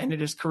and ended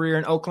his career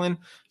in Oakland,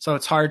 so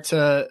it's hard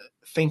to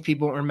think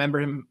people remember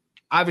him.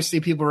 Obviously,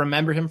 people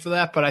remember him for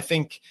that, but I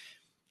think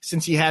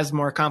since he has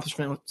more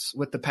accomplishments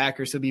with the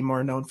Packers, he'll be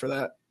more known for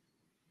that,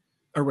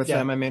 or with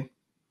them. I mean,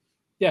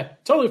 yeah,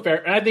 totally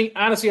fair. And I think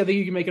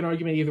you can make an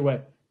argument either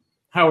way.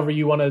 However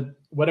you want to,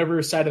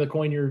 whatever side of the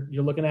coin you're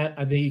looking at,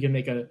 I think you can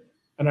make an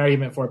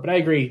argument for it. But I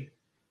agree.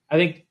 I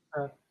think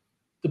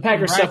the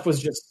Packers stuff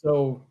was just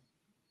so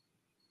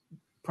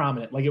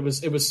prominent. Like it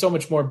was so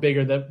much more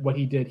bigger than what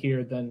he did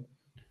here than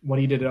what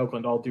he did at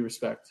Oakland. All due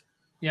respect.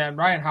 Yeah, and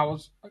Ryan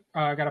Howell's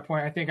got a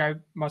point. I think I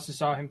must have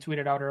saw him tweet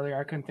it out earlier.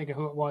 I couldn't think of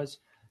who it was.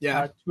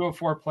 Yeah, 2 of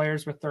 4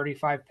 players with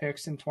 35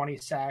 picks and 20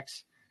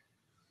 sacks.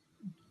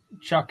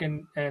 Chuck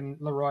and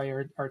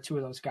Leroy are 2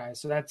 of those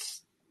guys. So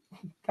that's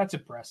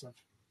impressive.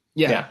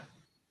 Yeah.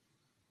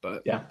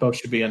 But yeah, both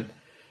should be in.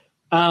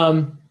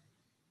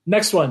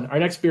 Next one, our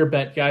next beer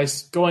bet,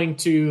 guys, going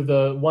to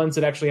the ones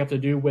that actually have to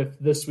do with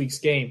this week's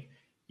game.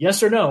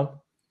 Yes or no,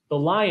 the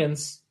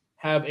Lions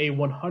have a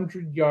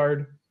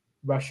 100-yard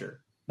rusher.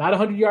 Not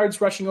 100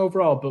 yards rushing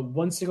overall, but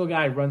one single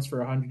guy runs for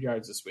 100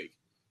 yards this week.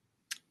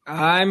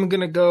 I'm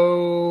going to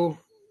go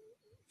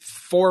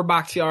for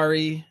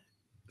Bakhtiari,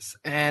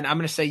 and I'm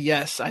going to say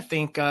yes. I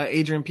think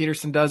Adrian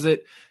Peterson does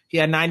it. He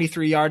had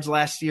 93 yards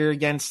last year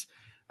against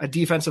a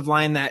defensive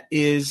line that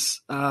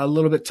is a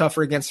little bit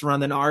tougher against the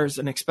run than ours,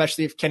 and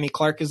especially if Kenny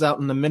Clark is out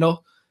in the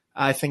middle,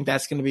 I think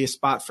that's going to be a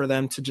spot for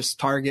them to just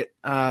target.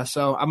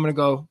 So I'm going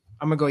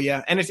to go,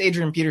 yeah. And it's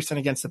Adrian Peterson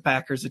against the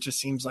Packers. It just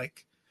seems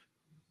like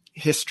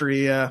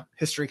history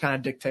kind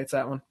of dictates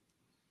that one.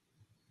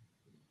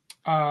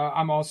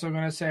 I'm also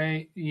going to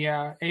say,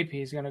 yeah, AP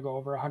is going to go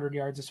over 100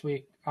 yards this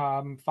week,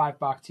 5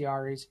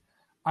 Bakhtiaris.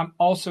 I'm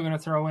also going to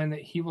throw in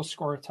that he will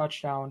score a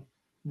touchdown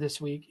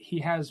this week. He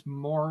has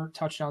more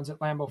touchdowns at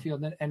Lambeau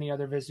Field than any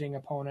other visiting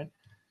opponent.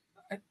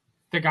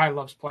 The guy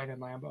loves playing in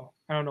Lambeau.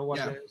 I don't know what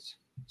it is.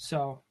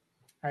 So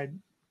I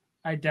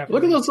definitely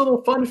look at those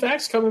little fun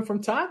facts coming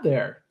from Todd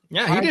there.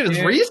 Yeah, he did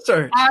his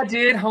research. I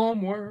did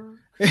homework.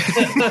 If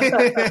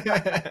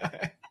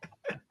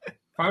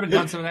I would have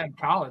done some of that in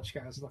college,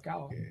 guys, look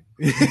out.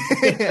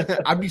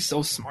 I'd be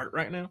so smart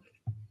right now.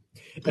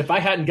 If I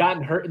hadn't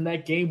gotten hurt in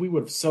that game, we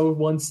would have so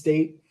won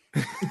state.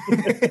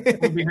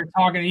 We'll be here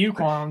talking to you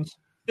clowns.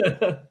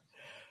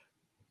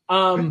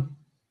 I'm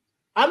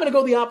going to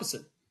go the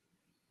opposite.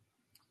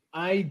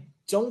 I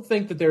don't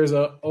think that there's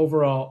a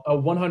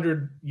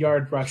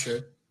 100-yard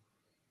rusher.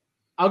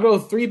 I'll go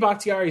 3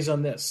 Bakhtiaris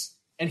on this.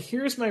 And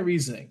here's my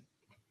reasoning.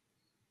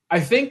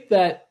 I think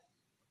that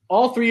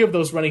all 3 of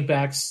those running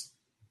backs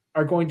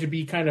are going to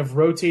be kind of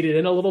rotated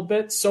in a little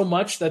bit, so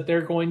much that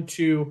they're going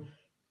to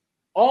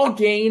all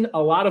gain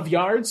a lot of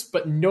yards,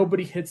 but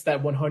nobody hits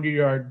that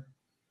 100-yard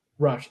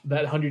rush,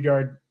 that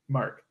 100-yard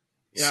mark.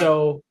 Yeah.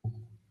 So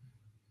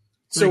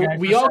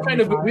we all kind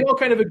of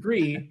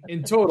agree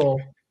in total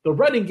the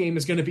running game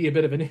is going to be a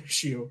bit of an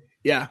issue.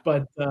 Yeah.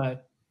 But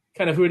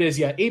kind of who it is,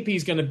 yeah, AP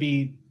is going to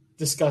be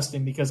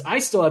disgusting because I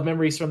still have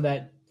memories from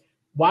that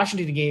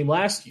Washington game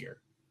last year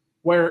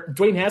where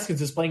Dwayne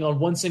Haskins is playing on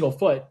one single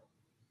foot,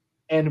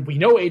 and we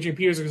know Adrian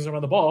Peterson is going to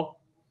run the ball,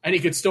 and he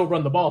could still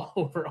run the ball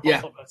over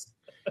all of us.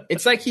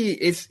 It's like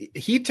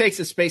he takes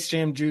a Space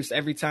Jam juice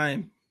every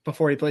time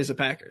before he plays the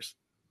Packers.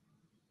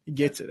 He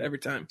gets it every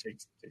time.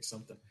 Takes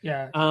something.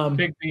 Yeah.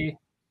 Big B.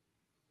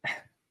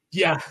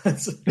 Yeah.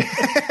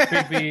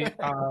 Big B.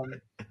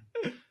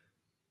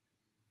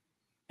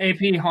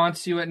 AP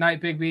haunts you at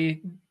night, Big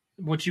B.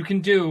 What you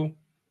can do,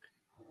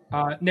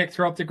 Nick,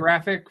 throw up the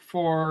graphic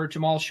for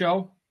Jamal's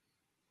show.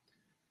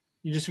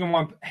 You're just going to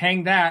want to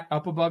hang that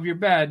up above your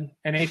bed,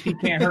 and AP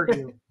can't hurt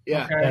you.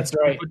 Yeah, okay? That's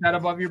right. Put that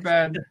above your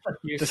bed.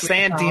 The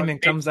sand demon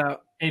comes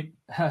out.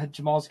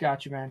 Jamal's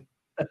got you, man.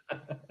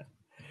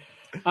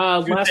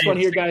 Last one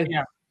here, guys.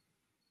 Yeah.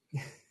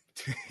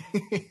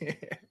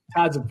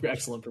 Todd's an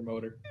excellent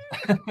promoter.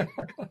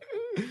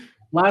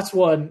 Last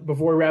one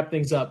before we wrap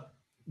things up.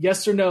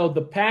 Yes or no,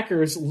 the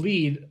Packers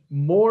lead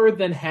more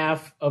than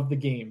half of the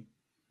game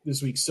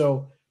this week.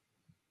 So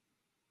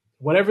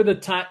whatever the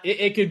time,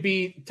 it could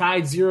be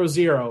tied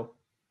 0-0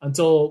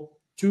 until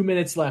 2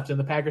 minutes left, and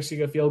the Packers kick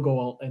a field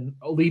goal and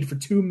lead for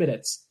 2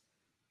 minutes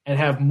and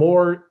have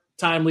more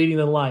time leading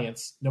than the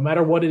Lions, no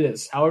matter what it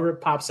is, however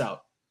it pops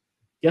out.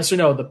 Yes or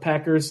no, the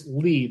Packers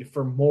lead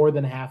for more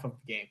than half of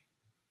the game.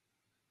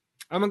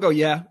 I'm gonna go.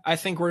 Yeah, I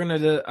think we're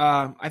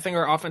gonna. I think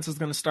our offense is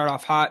gonna start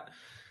off hot.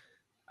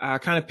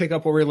 Kind of pick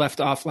up where we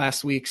left off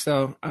last week.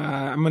 So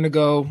I'm gonna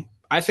go.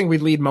 I think we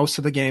lead most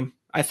of the game.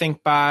 I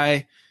think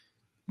by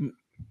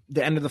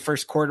the end of the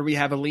first quarter we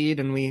have a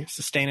lead and we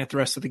sustain it the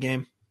rest of the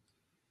game.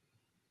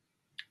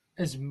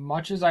 As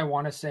much as I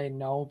want to say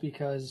no,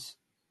 because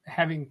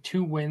having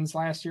 2 wins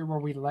last year where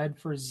we led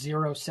for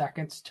 0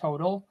 seconds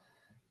total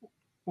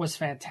was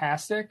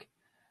fantastic.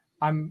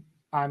 I'm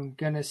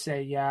gonna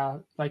say yeah,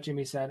 like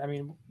Jimmy said. I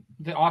mean,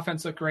 the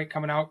offense looked great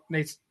coming out.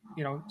 They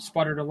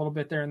sputtered a little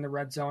bit there in the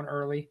red zone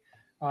early,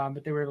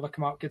 but they were able to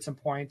come out, get some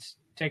points,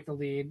 take the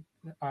lead.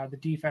 The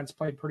defense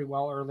played pretty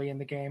well early in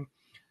the game.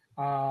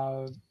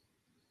 5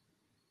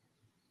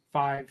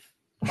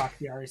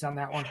 Bakhtiaris on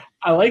that one.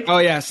 I like. Oh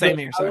yeah, same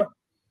here. Sorry.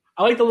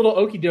 I like the little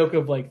okie doke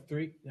of like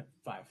 3,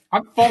 5.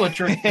 I'm full of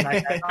tricks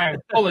tonight. I am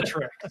full of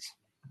tricks.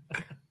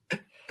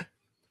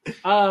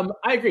 I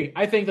agree.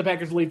 I think the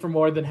Packers lead for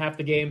more than half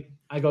the game.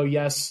 I go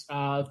yes.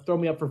 Throw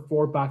me up for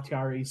 4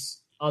 Bakhtiaris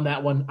on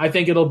that one. I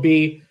think it'll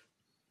be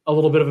a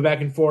little bit of a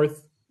back and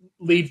forth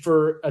lead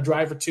for a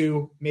drive or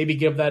 2. Maybe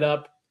give that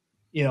up.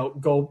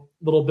 Go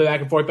a little bit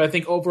back and forth. But I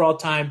think overall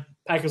time,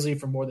 Packers lead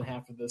for more than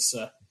half of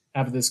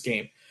this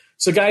game.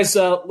 So guys,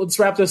 let's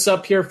wrap this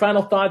up here.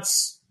 Final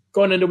thoughts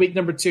going into week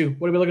number 2.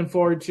 What are we looking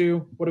forward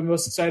to? What are we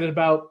most excited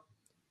about?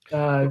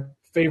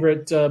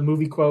 Favorite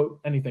movie quote?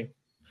 Anything?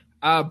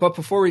 But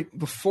before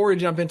we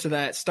jump into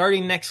that,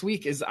 starting next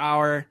week is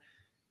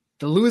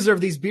the loser of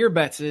these beer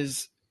bets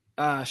is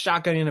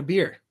shotgunning a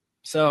beer.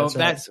 So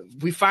that's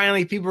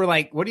right. People were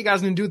like, what are you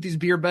guys going to do with these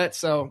beer bets?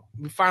 So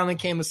we finally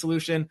came to a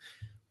solution.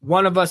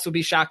 One of us will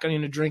be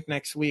shotgunning a drink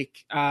next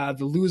week. The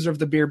loser of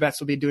the beer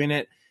bets will be doing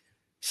it.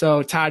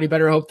 So Todd, you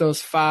better hope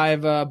those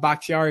 5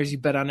 Bakhtiaris you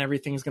bet on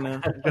everything is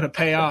gonna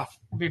pay off.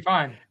 It'll be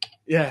fine.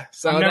 Yeah.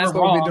 So that's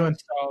what we'll be doing.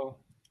 So.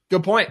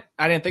 Good point.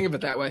 I didn't think of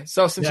it that way.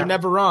 So since you're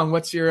never wrong,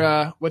 what's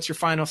your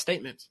final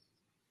statement?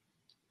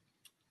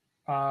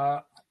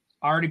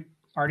 Already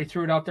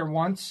threw it out there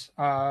once.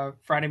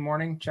 Friday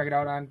morning, check it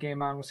out on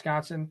Game On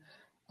Wisconsin.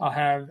 I'll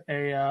have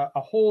a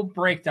whole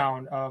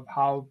breakdown of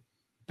how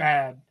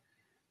bad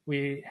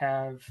we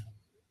have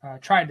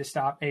tried to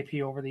stop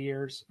AP over the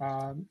years.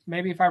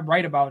 Maybe if I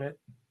write about it,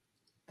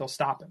 they'll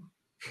stop him.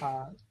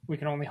 We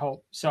can only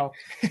hope. So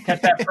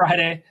catch that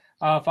Friday.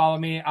 Follow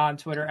me on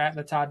Twitter at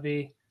the Todd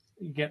V.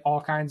 You get all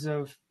kinds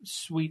of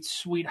sweet,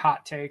 sweet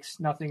hot takes.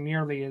 Nothing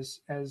nearly as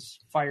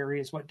fiery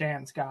as what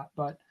Dan's got,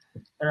 but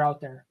they're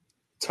out there.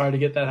 It's hard to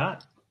get that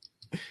hot.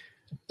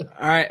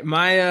 All right,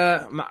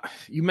 my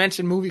you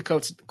mentioned movie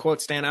quotes,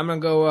 Dan. I'm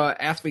gonna go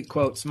athlete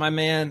quotes. My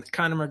man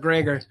Conor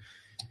McGregor,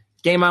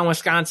 Game On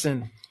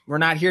Wisconsin. We're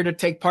not here to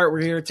take part.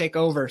 We're here to take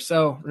over.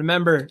 So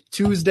remember,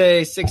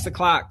 Tuesday,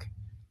 6:00,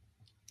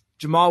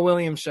 Jamal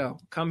Williams show.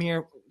 Come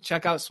here,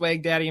 check out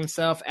Swag Daddy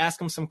himself.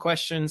 Ask him some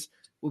questions.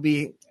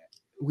 We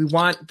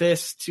want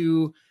this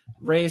to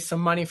raise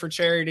some money for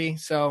charity.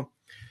 So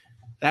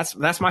that's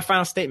my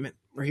final statement.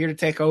 We're here to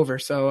take over.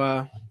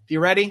 So if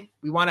you're ready,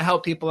 we want to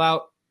help people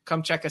out.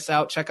 Come check us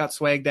out. Check out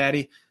Swag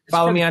Daddy.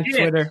 Follow me on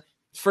Twitter.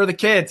 It's for the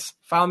kids.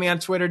 Follow me on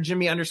Twitter,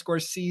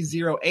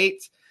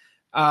 Jimmy_C08.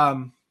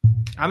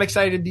 I'm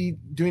excited to be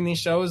doing these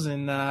shows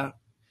and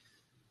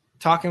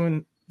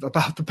talking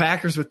about the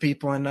Packers with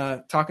people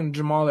and talking to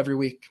Jamal every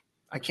week.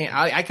 I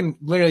can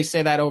literally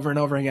say that over and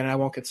over again and I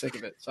won't get sick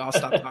of it. So I'll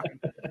stop talking.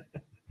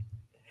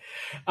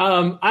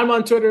 I'm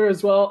on Twitter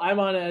as well. I'm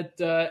on at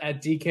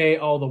DK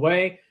all the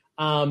way.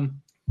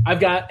 I've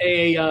got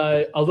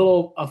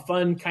a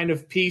fun kind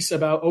of piece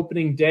about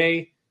opening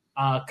day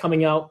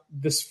coming out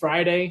this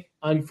Friday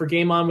for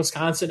Game On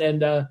Wisconsin,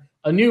 and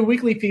a new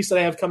weekly piece that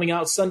I have coming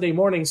out Sunday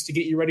mornings to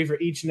get you ready for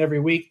each and every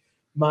week.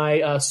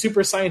 My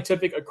super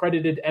scientific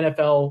accredited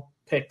NFL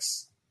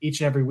picks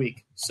each and every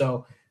week.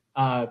 So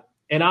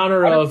in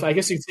honor of, I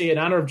guess you'd say in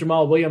honor of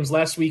Jamal Williams,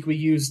 last week we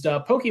used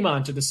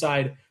Pokemon to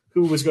decide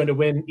who was going to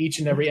win each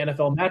and every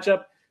NFL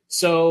matchup.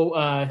 So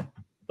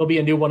there'll be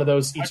a new one of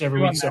those each and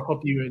every week. So I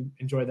hope you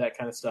enjoy that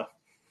kind of stuff.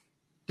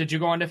 Did you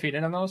go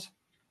undefeated on those?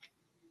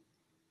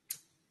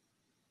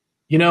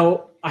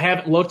 I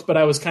haven't looked, but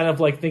I was kind of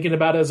like thinking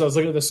about it as I was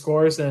looking at the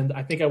scores, and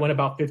I think I went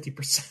about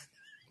 50%.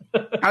 I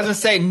was going to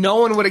say,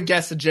 no one would have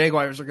guessed the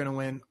Jaguars were going to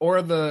win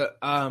or the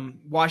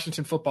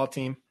Washington football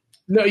team.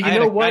 No,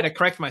 what? I had to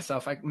correct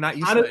myself. I'm not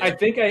used to it. I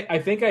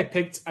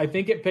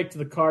think it picked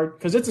the card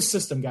because it's a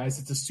system, guys.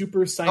 It's a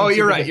super scientific. Oh,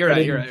 you're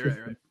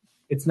right.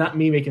 It's not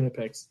me making the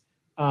picks.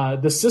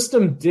 The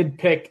system did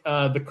pick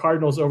the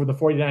Cardinals over the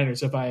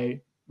 49ers, if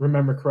I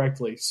remember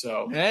correctly.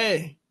 So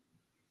hey,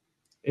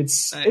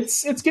 it's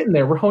getting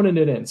there. We're honing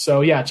it in.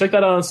 So yeah, check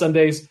that out on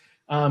Sundays.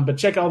 But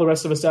check all the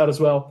rest of us out as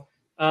well.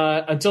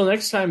 Until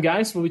next time,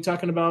 guys, we'll be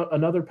talking about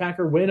another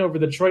Packer win over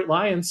the Detroit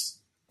Lions.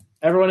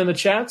 Everyone in the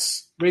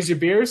chats, raise your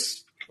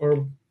beers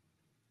or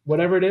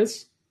whatever it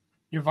is.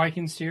 Your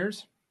Vikings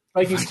cheers.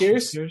 Vikings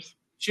cheers.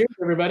 Cheers,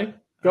 everybody.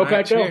 Go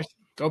Pack, go.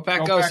 Go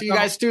Pack, go. See you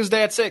guys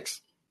Tuesday at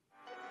 6.